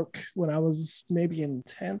stroke when I was maybe in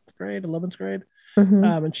 10th grade, 11th grade.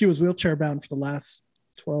 And she was wheelchair bound for the last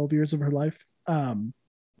 12 years of her life.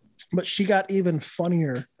 But she got even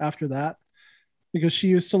funnier after that because she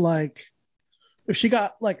used to if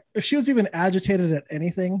she was even agitated at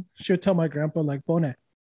anything, she would tell my grandpa like, Bone,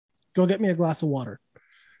 go get me a glass of water.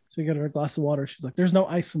 So you get her a glass of water. She's like, there's no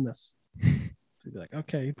ice in this. So he'd be like,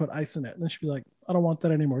 okay, you put ice in it. And then she'd be like, I don't want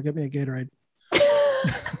that anymore. Get me a Gatorade.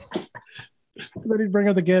 Then he'd bring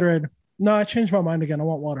her the Gatorade. No, I changed my mind again. I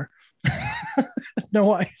want water.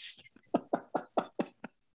 No ice.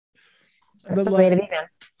 That's the way to be, man.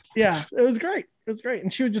 Yeah, it was great. It was great.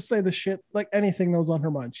 And she would just say the shit, like anything that was on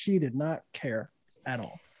her mind. She did not care at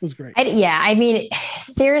all. It was great.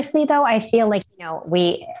 Seriously though, I feel like,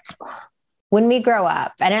 when we grow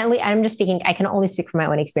up, and I'm just speaking, I can only speak from my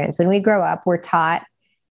own experience. When we grow up, we're taught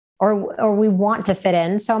or we want to fit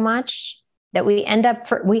in so much that we end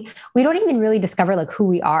up we don't even really discover like who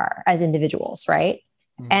we are as individuals. Right.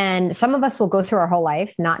 And some of us will go through our whole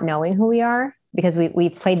life not knowing who we are because we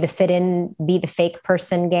played the fit in, be the fake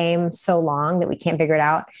person game so long that we can't figure it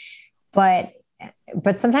out. But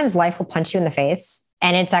sometimes life will punch you in the face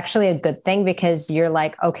and it's actually a good thing because you're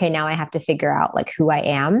like, okay, now I have to figure out like who I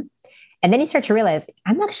am. And then you start to realize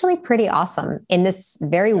I'm actually pretty awesome in this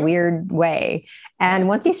very weird way. And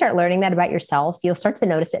once you start learning that about yourself, you'll start to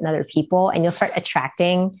notice it in other people and you'll start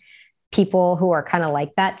attracting people who are kind of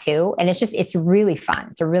like that too. And it's really fun.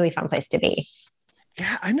 It's a really fun place to be.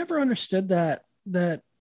 Yeah. I never understood that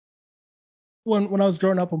when I was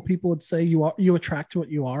growing up, when people would say you attract what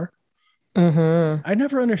you are. I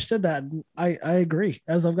never understood that. I agree.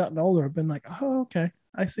 As I've gotten older, I've been like, oh, okay.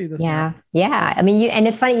 I see this. Yeah. Now. Yeah. And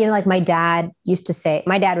it's funny, like my dad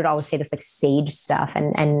would always say this like sage stuff.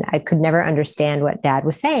 And I could never understand what dad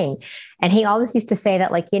was saying. And he always used to say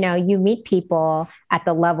that like, you meet people at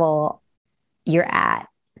the level you're at.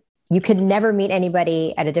 You could never meet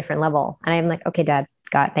anybody at a different level. And I'm like, okay, Dad,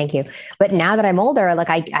 God, thank you. But now that I'm older, like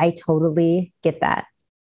I totally get that.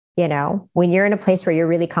 When you're in a place where you're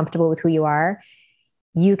really comfortable with who you are,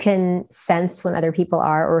 you can sense when other people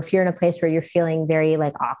are, or if you're in a place where you're feeling very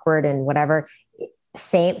like awkward and whatever,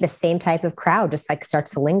 the same type of crowd just like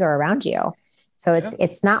starts to linger around you. So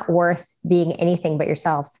it's not worth being anything but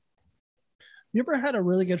yourself. You ever had a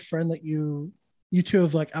really good friend that you two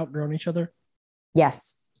have like outgrown each other?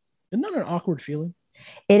 Yes. Isn't that an awkward feeling?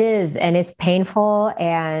 It is. And it's painful.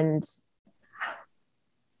 And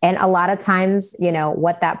a lot of times, you know,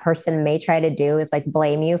 what that person may try to do is like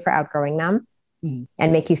blame you for outgrowing them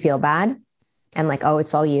and make you feel bad. And like, oh,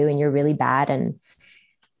 it's all you and you're really bad.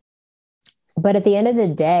 But at the end of the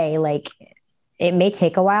day, like it may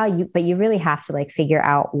take a while, but you really have to like figure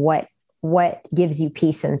out what gives you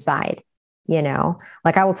peace inside. You know,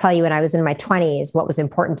 like I will tell you when I was in my 20s, what was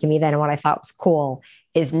important to me then and what I thought was cool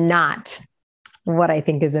is not what I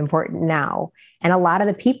think is important now. And a lot of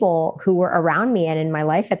the people who were around me and in my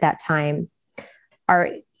life at that time are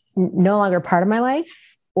no longer part of my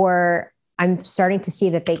life, or I'm starting to see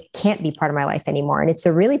that they can't be part of my life anymore. And it's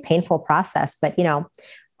a really painful process, but you know,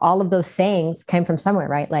 all of those sayings came from somewhere,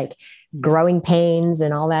 right? Like growing pains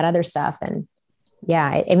and all that other stuff. And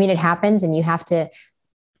yeah, I mean, it happens and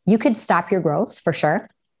you could stop your growth for sure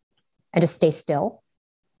and just stay still,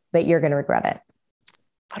 but you're going to regret it.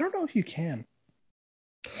 I don't know if you can.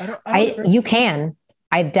 You can.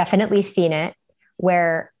 I've definitely seen it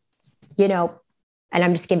where, you know, and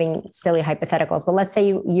I'm just giving silly hypotheticals, but let's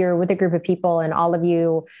say you're with a group of people and all of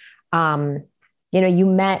you, you know, you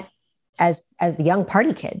met as young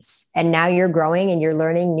party kids and now you're growing and you're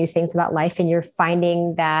learning new things about life and you're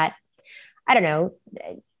finding that, I don't know,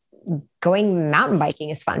 going mountain biking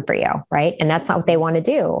is fun for you, right? And that's not what they want to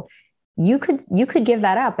do. You could give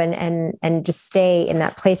that up and just stay in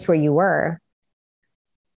that place where you were.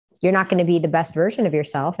 You're not going to be the best version of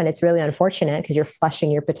yourself. And it's really unfortunate because you're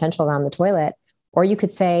flushing your potential down the toilet. Or you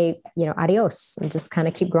could say, you know, adios and just kind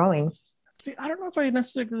of keep growing. See, I don't know if I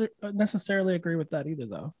necessarily agree with that either,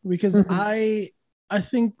 though, because I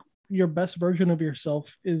think your best version of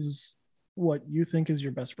yourself is what you think is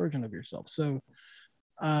your best version of yourself. So,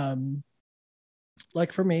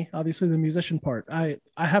 like for me, obviously the musician part, I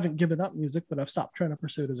haven't given up music, but I've stopped trying to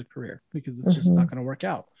pursue it as a career because it's just not going to work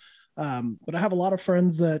out. But I have a lot of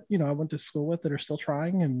friends that, you know, I went to school with that are still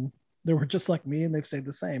trying and they were just like me and they've stayed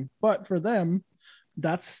the same. But for them,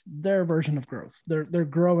 that's their version of growth. They're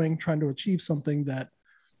growing, trying to achieve something that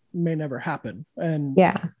may never happen. And,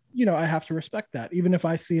 you know, I have to respect that, even if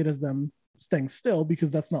I see it as them staying still,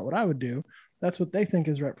 because that's not what I would do. That's what they think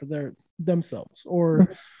is right for themselves.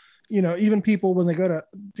 Or, you know, even people when they go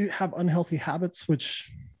to have unhealthy habits, which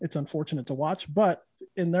it's unfortunate to watch, but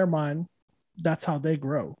in their mind, that's how they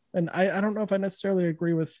grow. And I don't know if I necessarily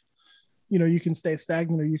agree with, you know, you can stay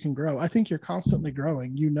stagnant or you can grow. I think you're constantly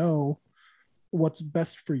growing. You know what's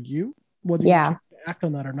best for you. Whether you can act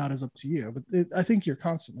on that or not is up to you. But I think you're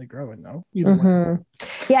constantly growing, though. Either way.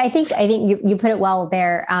 Yeah, I think you put it well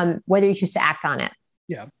there. Whether you choose to act on it.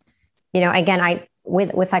 Yeah. You know, again,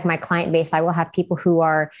 with like my client base, I will have people who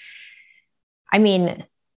are, I mean,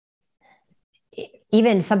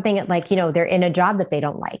 even something like, you know, they're in a job that they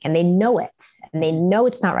don't like and they know it and they know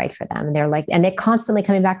it's not right for them. And they're like, and they're constantly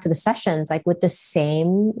coming back to the sessions, like with the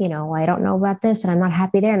same, you know, I don't know about this and I'm not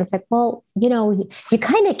happy there. And it's like, well, you know, you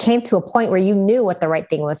kind of came to a point where you knew what the right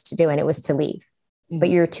thing was to do and it was to leave, but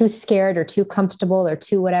you're too scared or too comfortable or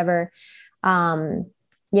too whatever. You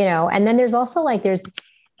know, and then there's also like,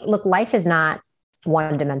 look, life is not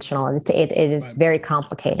one dimensional. It is very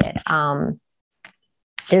complicated.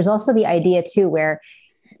 There's also the idea too, where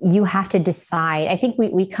you have to decide. I think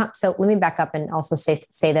we come. So let me back up and also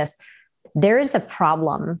say this. There is a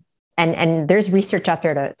problem, and there's research out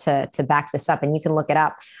there to back this up, and you can look it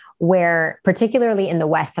up. Where particularly in the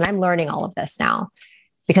West, and I'm learning all of this now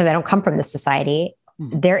because I don't come from this society.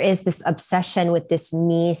 There is this obsession with this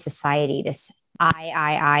me society, this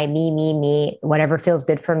I, me, whatever feels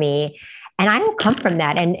good for me, and I don't come from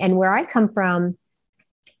that. And where I come from,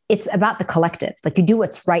 it's about the collective. Like you do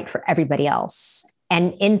what's right for everybody else.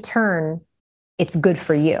 And in turn, it's good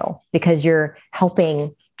for you because you're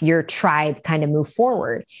helping your tribe kind of move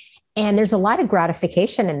forward. And there's a lot of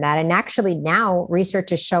gratification in that. And actually now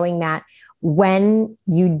research is showing that when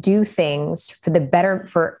you do things for the better,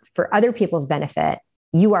 for other people's benefit,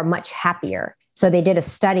 you are much happier. So they did a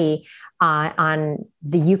study on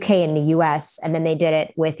the UK and the US, and then they did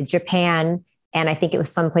it with Japan. And I think it was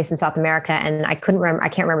someplace in South America. And I can't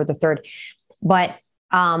remember the third, but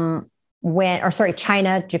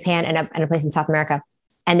China, Japan, and a place in South America.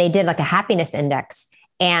 And they did like a happiness index.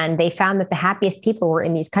 And they found that the happiest people were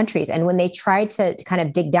in these countries. And when they tried to kind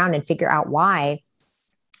of dig down and figure out why,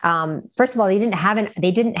 first of all, they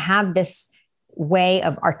didn't have this way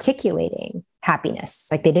of articulating happiness.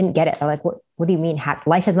 Like they didn't get it. They're like, what do you mean happy?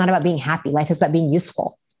 Life is not about being happy. Life is about being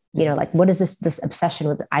useful. You know, like what is this obsession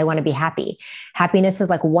with, I want to be happy. Happiness is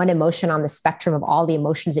like one emotion on the spectrum of all the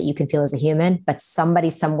emotions that you can feel as a human, but somebody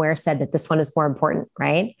somewhere said that this one is more important.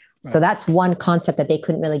 Right. So that's one concept that they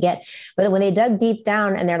couldn't really get. But when they dug deep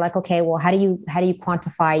down and they're like, okay, well, how do you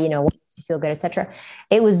quantify, you know, what makes you feel good, et cetera?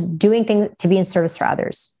 It was doing things to be in service for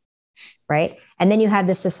others. Right. And then you have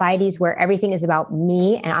the societies where everything is about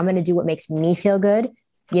me and I'm going to do what makes me feel good.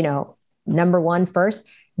 You know, number one first,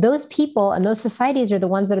 those people and those societies are the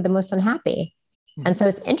ones that are the most unhappy. And so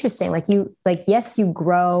it's interesting. Yes, you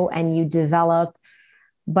grow and you develop,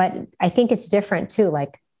 but I think it's different too.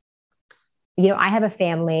 Like, you know, I have a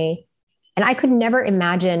family and I could never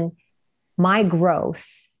imagine my growth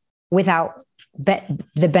without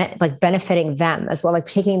benefiting them as well, like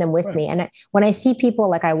taking them with me. And when I see people,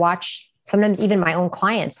 like I watch sometimes even my own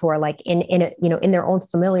clients who are like in their own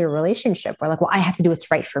familiar relationship, we're like, well, I have to do what's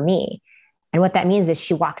right for me. And what that means is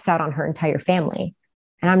she walks out on her entire family.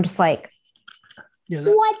 And I'm just like,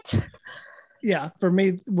 what? Yeah. For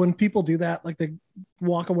me, when people do that, like they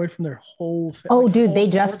walk away from their whole family. Oh, dude, they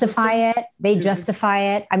justify it. They justify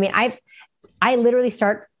it. I mean, I literally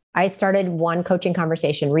started one coaching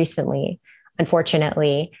conversation recently.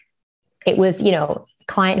 Unfortunately, it was, you know,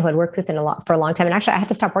 client who had worked with for a long time. And actually I had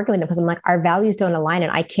to stop working with them because I'm like, our values don't align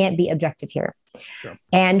and I can't be objective here. Sure.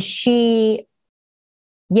 And she,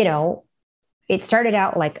 you know, it started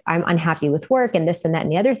out like, I'm unhappy with work and this and that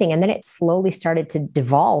and the other thing. And then it slowly started to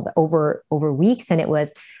devolve over weeks. And it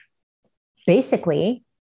was basically,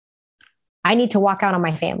 I need to walk out on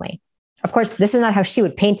my family. Of course, this is not how she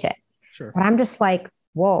would paint it. Sure. But I'm just like,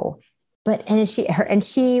 whoa. And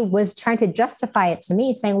she was trying to justify it to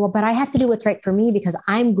me saying, well, but I have to do what's right for me because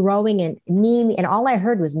I'm growing and me. And all I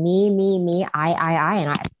heard was me, I.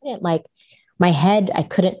 And I couldn't I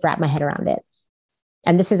couldn't wrap my head around it.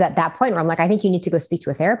 And this is at that point where I'm like, I think you need to go speak to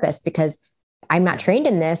a therapist because I'm not trained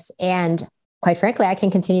in this. And quite frankly, I can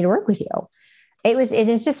continue to work with you. It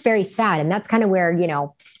is just very sad. And that's kind of where, you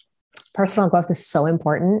know, personal growth is so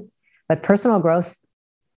important, but personal growth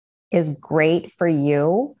is great for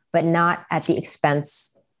you, but not at the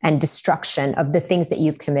expense and destruction of the things that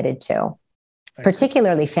you've committed to,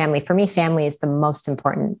 particularly family. For me, family is the most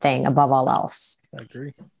important thing above all else. I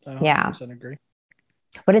agree. 100% yeah. agree.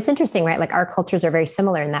 But it's interesting, right? Like our cultures are very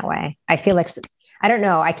similar in that way. I feel like, I don't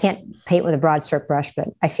know, I can't paint with a broad stroke brush, but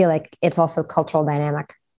I feel like it's also cultural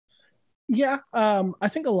dynamic. Yeah. I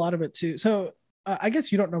think a lot of it too. So I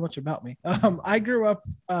guess you don't know much about me. I grew up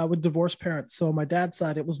with divorced parents. So on my dad's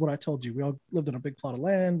side, it was what I told you. We all lived in a big plot of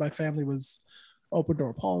land. My family was open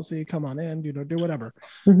door policy, come on in, you know, do whatever.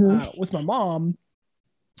 Mm-hmm. With my mom,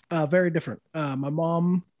 very different. My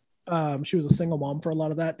mom, she was a single mom for a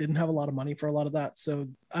lot of that, didn't have a lot of money for a lot of that. So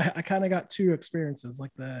I kind of got two experiences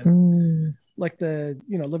like the,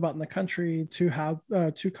 you know, live out in the country, two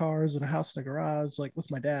cars and a house and a garage, like with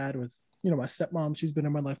my dad, with, you know, my stepmom, she's been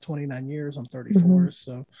in my life 29 years. I'm 34. Mm-hmm.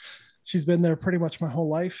 So she's been there pretty much my whole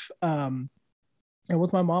life. And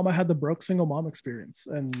with my mom, I had the broke single mom experience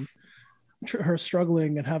and her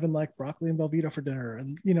struggling and having like broccoli and Velveeta for dinner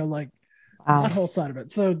and, you know, like that whole side of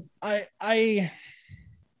it. So I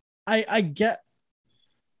get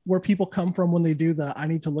where people come from when they do that. I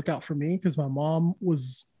need to look out for me because my mom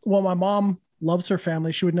loves her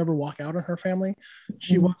family. She would never walk out on her family.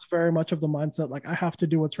 She was very much of the mindset, like, I have to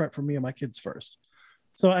do what's right for me and my kids first.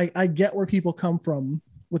 So I get where people come from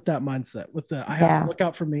with that mindset, with the, I have to look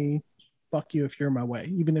out for me. Fuck you if you're in my way,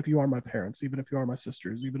 even if you are my parents, even if you are my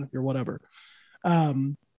sisters, even if you're whatever.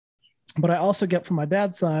 But I also get from my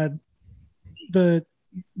dad's side, the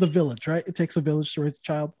village, right? It takes a village to raise a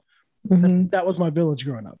child. Mm-hmm. And that was my village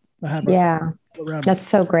growing up. I had that's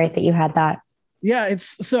so great that you had that. Yeah,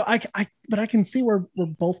 it's so but I can see where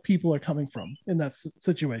both people are coming from in that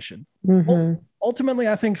situation. Mm-hmm. Ultimately,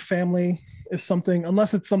 I think family is something,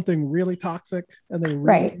 unless it's something really toxic and they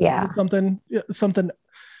really something.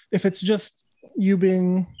 If it's just you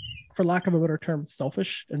being, for lack of a better term,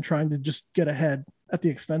 selfish and trying to just get ahead at the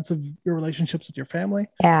expense of your relationships with your family,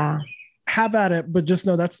 have at it. But just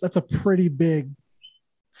know that's a pretty big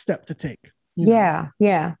step to take. Yeah,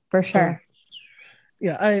 for sure.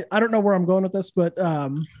 I don't know where I'm going with this, but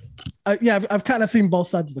I've kind of seen both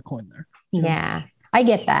sides of the coin there. Yeah, I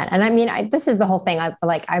get that. And I mean, this is the whole thing. I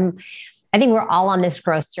think we're all on this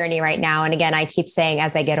growth journey right now. And again, I keep saying,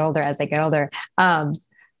 as I get older,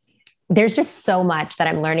 there's just so much that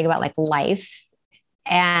I'm learning about like life.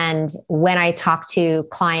 And when I talk to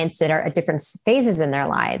clients that are at different phases in their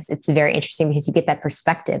lives, it's very interesting because you get that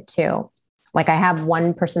perspective too. Like I have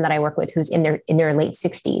one person that I work with who's in their late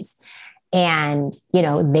 60s. And, you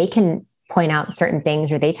know, they can point out certain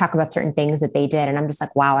things, or they talk about certain things that they did. And I'm just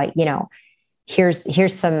like, wow,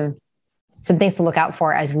 here's some things to look out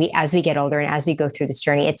for as we get older and as we go through this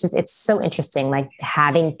journey. It's so interesting, like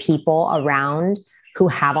having people around who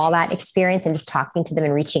have all that experience and just talking to them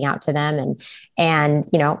and reaching out to them and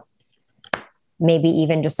maybe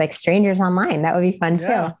even just like strangers online. That would be fun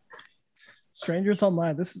too. Strangers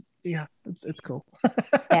online. It's cool.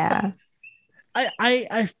 Yeah.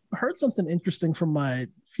 I heard something interesting from my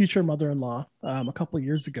future mother-in-law a couple of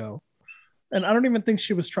years ago. And I don't even think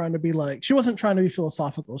she was trying to be like, she wasn't trying to be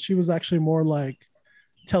philosophical. She was actually more like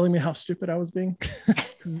telling me how stupid I was being.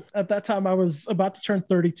 Because at that time I was about to turn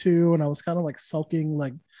 32 and I was kind of like sulking,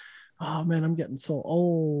 like, oh man, I'm getting so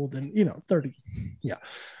old. And 30. Yeah.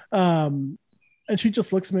 And she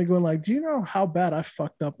just looks at me going like, do you know how bad I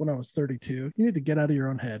fucked up when I was 32? You need to get out of your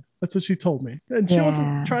own head. That's what she told me. And she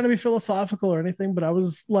wasn't trying to be philosophical or anything, but I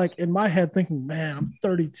was like in my head thinking, man, I'm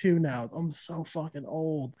 32 now. I'm so fucking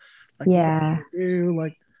old. Like,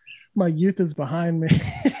 like my youth is behind me.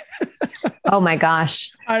 Oh my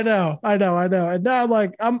gosh. I know. And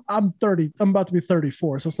now I'm 30. I'm about to be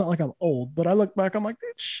 34. So it's not like I'm old, but I look back, I'm like,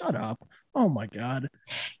 dude, shut up. Oh my God.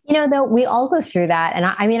 Though we all go through that. And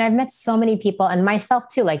I mean, I've met so many people and myself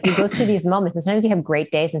too, like you go through these moments and sometimes you have great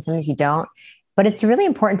days and sometimes you don't, but it's really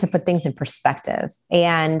important to put things in perspective.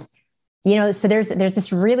 And, so there's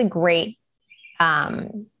this really great,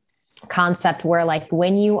 concept where like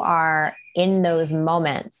when you are in those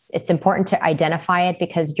moments, it's important to identify it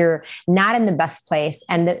because you're not in the best place.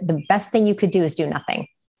 And the best thing you could do is do nothing.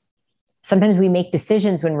 Sometimes we make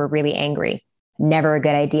decisions when we're really angry. Never a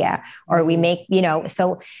good idea. Or we make,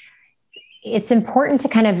 so it's important to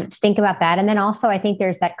kind of think about that. And then also I think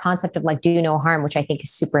there's that concept of like, do no harm, which I think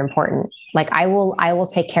is super important. Like I will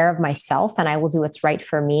take care of myself and I will do what's right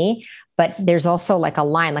for me. But there's also like a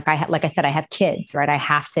line, like I said, I have kids, right? I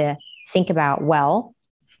have to think about, well,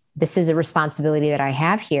 this is a responsibility that I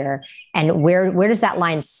have here. And where does that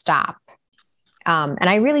line stop? And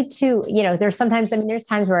I really too, there's times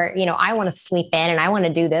where, I want to sleep in and I want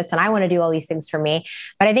to do this and I want to do all these things for me.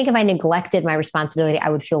 But I think if I neglected my responsibility, I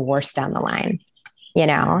would feel worse down the line,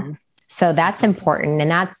 So that's important.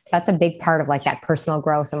 And that's a big part of like that personal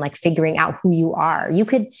growth and like figuring out who you are.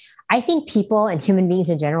 I think people and human beings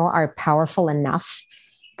in general are powerful enough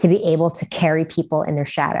to be able to carry people in their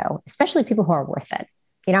shadow, especially people who are worth it.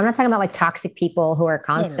 I'm not talking about like toxic people who are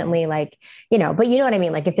constantly like, but you know what I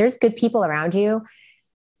mean? Like if there's good people around you,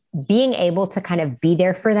 being able to kind of be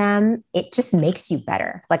there for them, it just makes you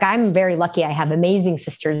better. Like I'm very lucky. I have amazing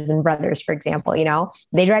sisters and brothers, for example,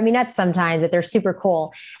 they drive me nuts sometimes, but they're super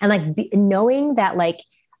cool. And like knowing that like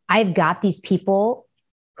I've got these people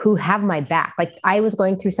who have my back. Like I was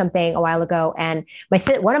going through something a while ago and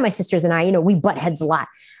one of my sisters and I, we butt heads a lot.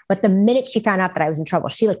 But the minute she found out that I was in trouble,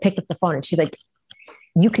 she like picked up the phone and she's like,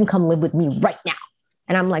 you can come live with me right now.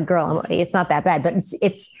 And I'm like, girl, it's not that bad, but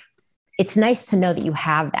it's nice to know that you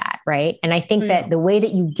have that. Right. And I think that the way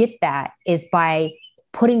that you get that is by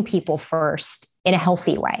putting people first in a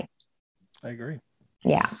healthy way. I agree.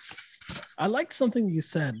 Yeah. I liked something you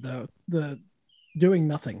said though, the doing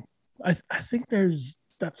nothing. I think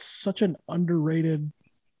that's such an underrated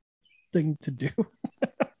thing to do.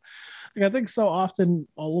 Like, I think so often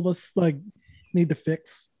all of us like need to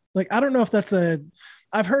fix. Like, I don't know if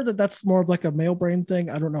I've heard that that's more of like a male brain thing.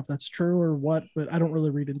 I don't know if that's true or what, but I don't really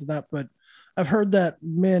read into that. But I've heard that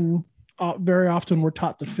men very often were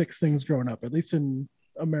taught to fix things growing up, at least in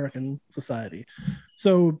American society.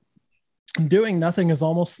 So doing nothing is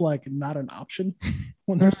almost like not an option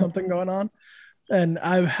when there's something going on. And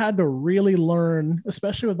I've had to really learn,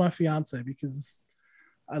 especially with my fiance, because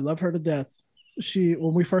I love her to death.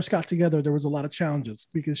 When we first got together, there was a lot of challenges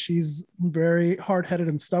because she's very hard-headed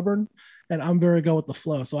and stubborn, and I'm very go with the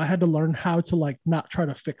flow. So I had to learn how to like not try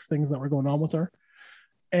to fix things that were going on with her.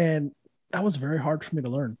 And that was very hard for me to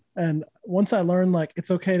learn. And once I learned like it's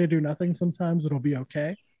okay to do nothing, sometimes it'll be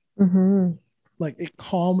okay. Mm-hmm. Like it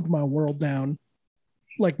calmed my world down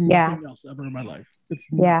like nothing else ever in my life. It's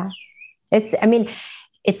nuts.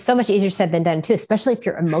 It's so much easier said than done too, especially if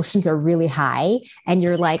your emotions are really high and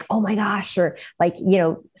you're like, oh my gosh, or like,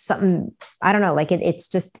 something, I don't know, like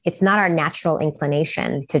it's not our natural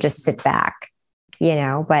inclination to just sit back,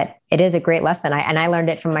 but it is a great lesson. I learned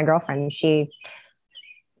it from my girlfriend.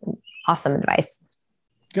 Awesome advice.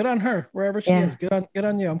 Good on her, wherever she is. Good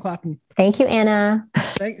on you. I'm clapping. Thank you, Anna.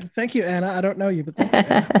 Thank you, Anna. I don't know you, but thank you,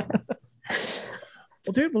 Anna.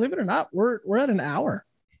 Well, dude, believe it or not, we're at an hour.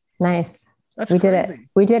 Nice. That's crazy.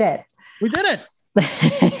 We did it.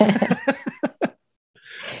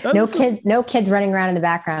 No kids running around in the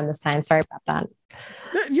background this time. Sorry about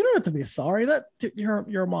that. You don't have to be sorry. That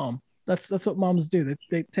you're a mom. That's what moms do.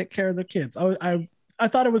 They take care of their kids. I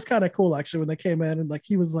thought it was kind of cool actually when they came in and like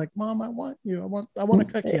he was like, "Mom, I want you. I want a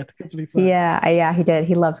cookie." I think that's what he said. Yeah, he did.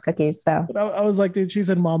 He loves cookies. So But I was like, dude, she's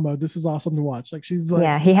in mom mode. This is awesome to watch. Like she's like,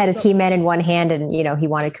 yeah, he had his He-Man in one hand, and he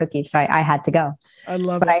wanted cookies, so I had to go. I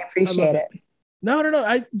love but it. I appreciate it. No.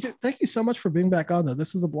 Thank you so much for being back on though.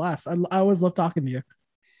 This was a blast. I always love talking to you.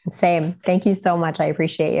 Same. Thank you so much. I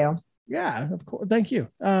appreciate you. Yeah, of course. Thank you.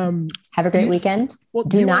 Have a great weekend. Well,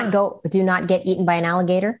 do not get eaten by an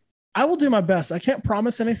alligator. I will do my best. I can't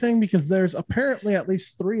promise anything because there's apparently at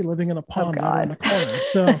least 3 living in a pond around the corner.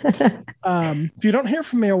 So if you don't hear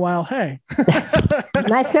from me a while, hey.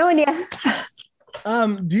 Nice knowing you.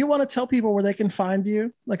 Do you want to tell people where they can find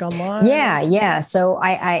you, like online? Yeah. So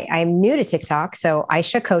I'm new to TikTok. So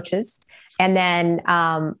Aysha Coaches. And then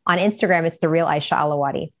on Instagram, it's the real Aysha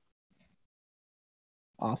Alawadhi.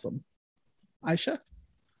 Awesome. Aysha,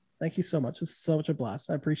 thank you so much. This is so much a blast.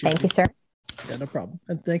 I appreciate it. Thank you, sir. Yeah, no problem.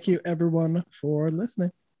 And thank you everyone for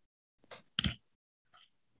listening.